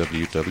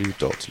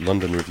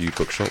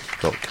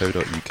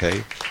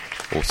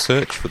www.londonreviewbookshop.co.uk or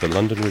search for the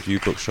London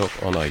Review Bookshop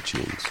on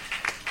iTunes.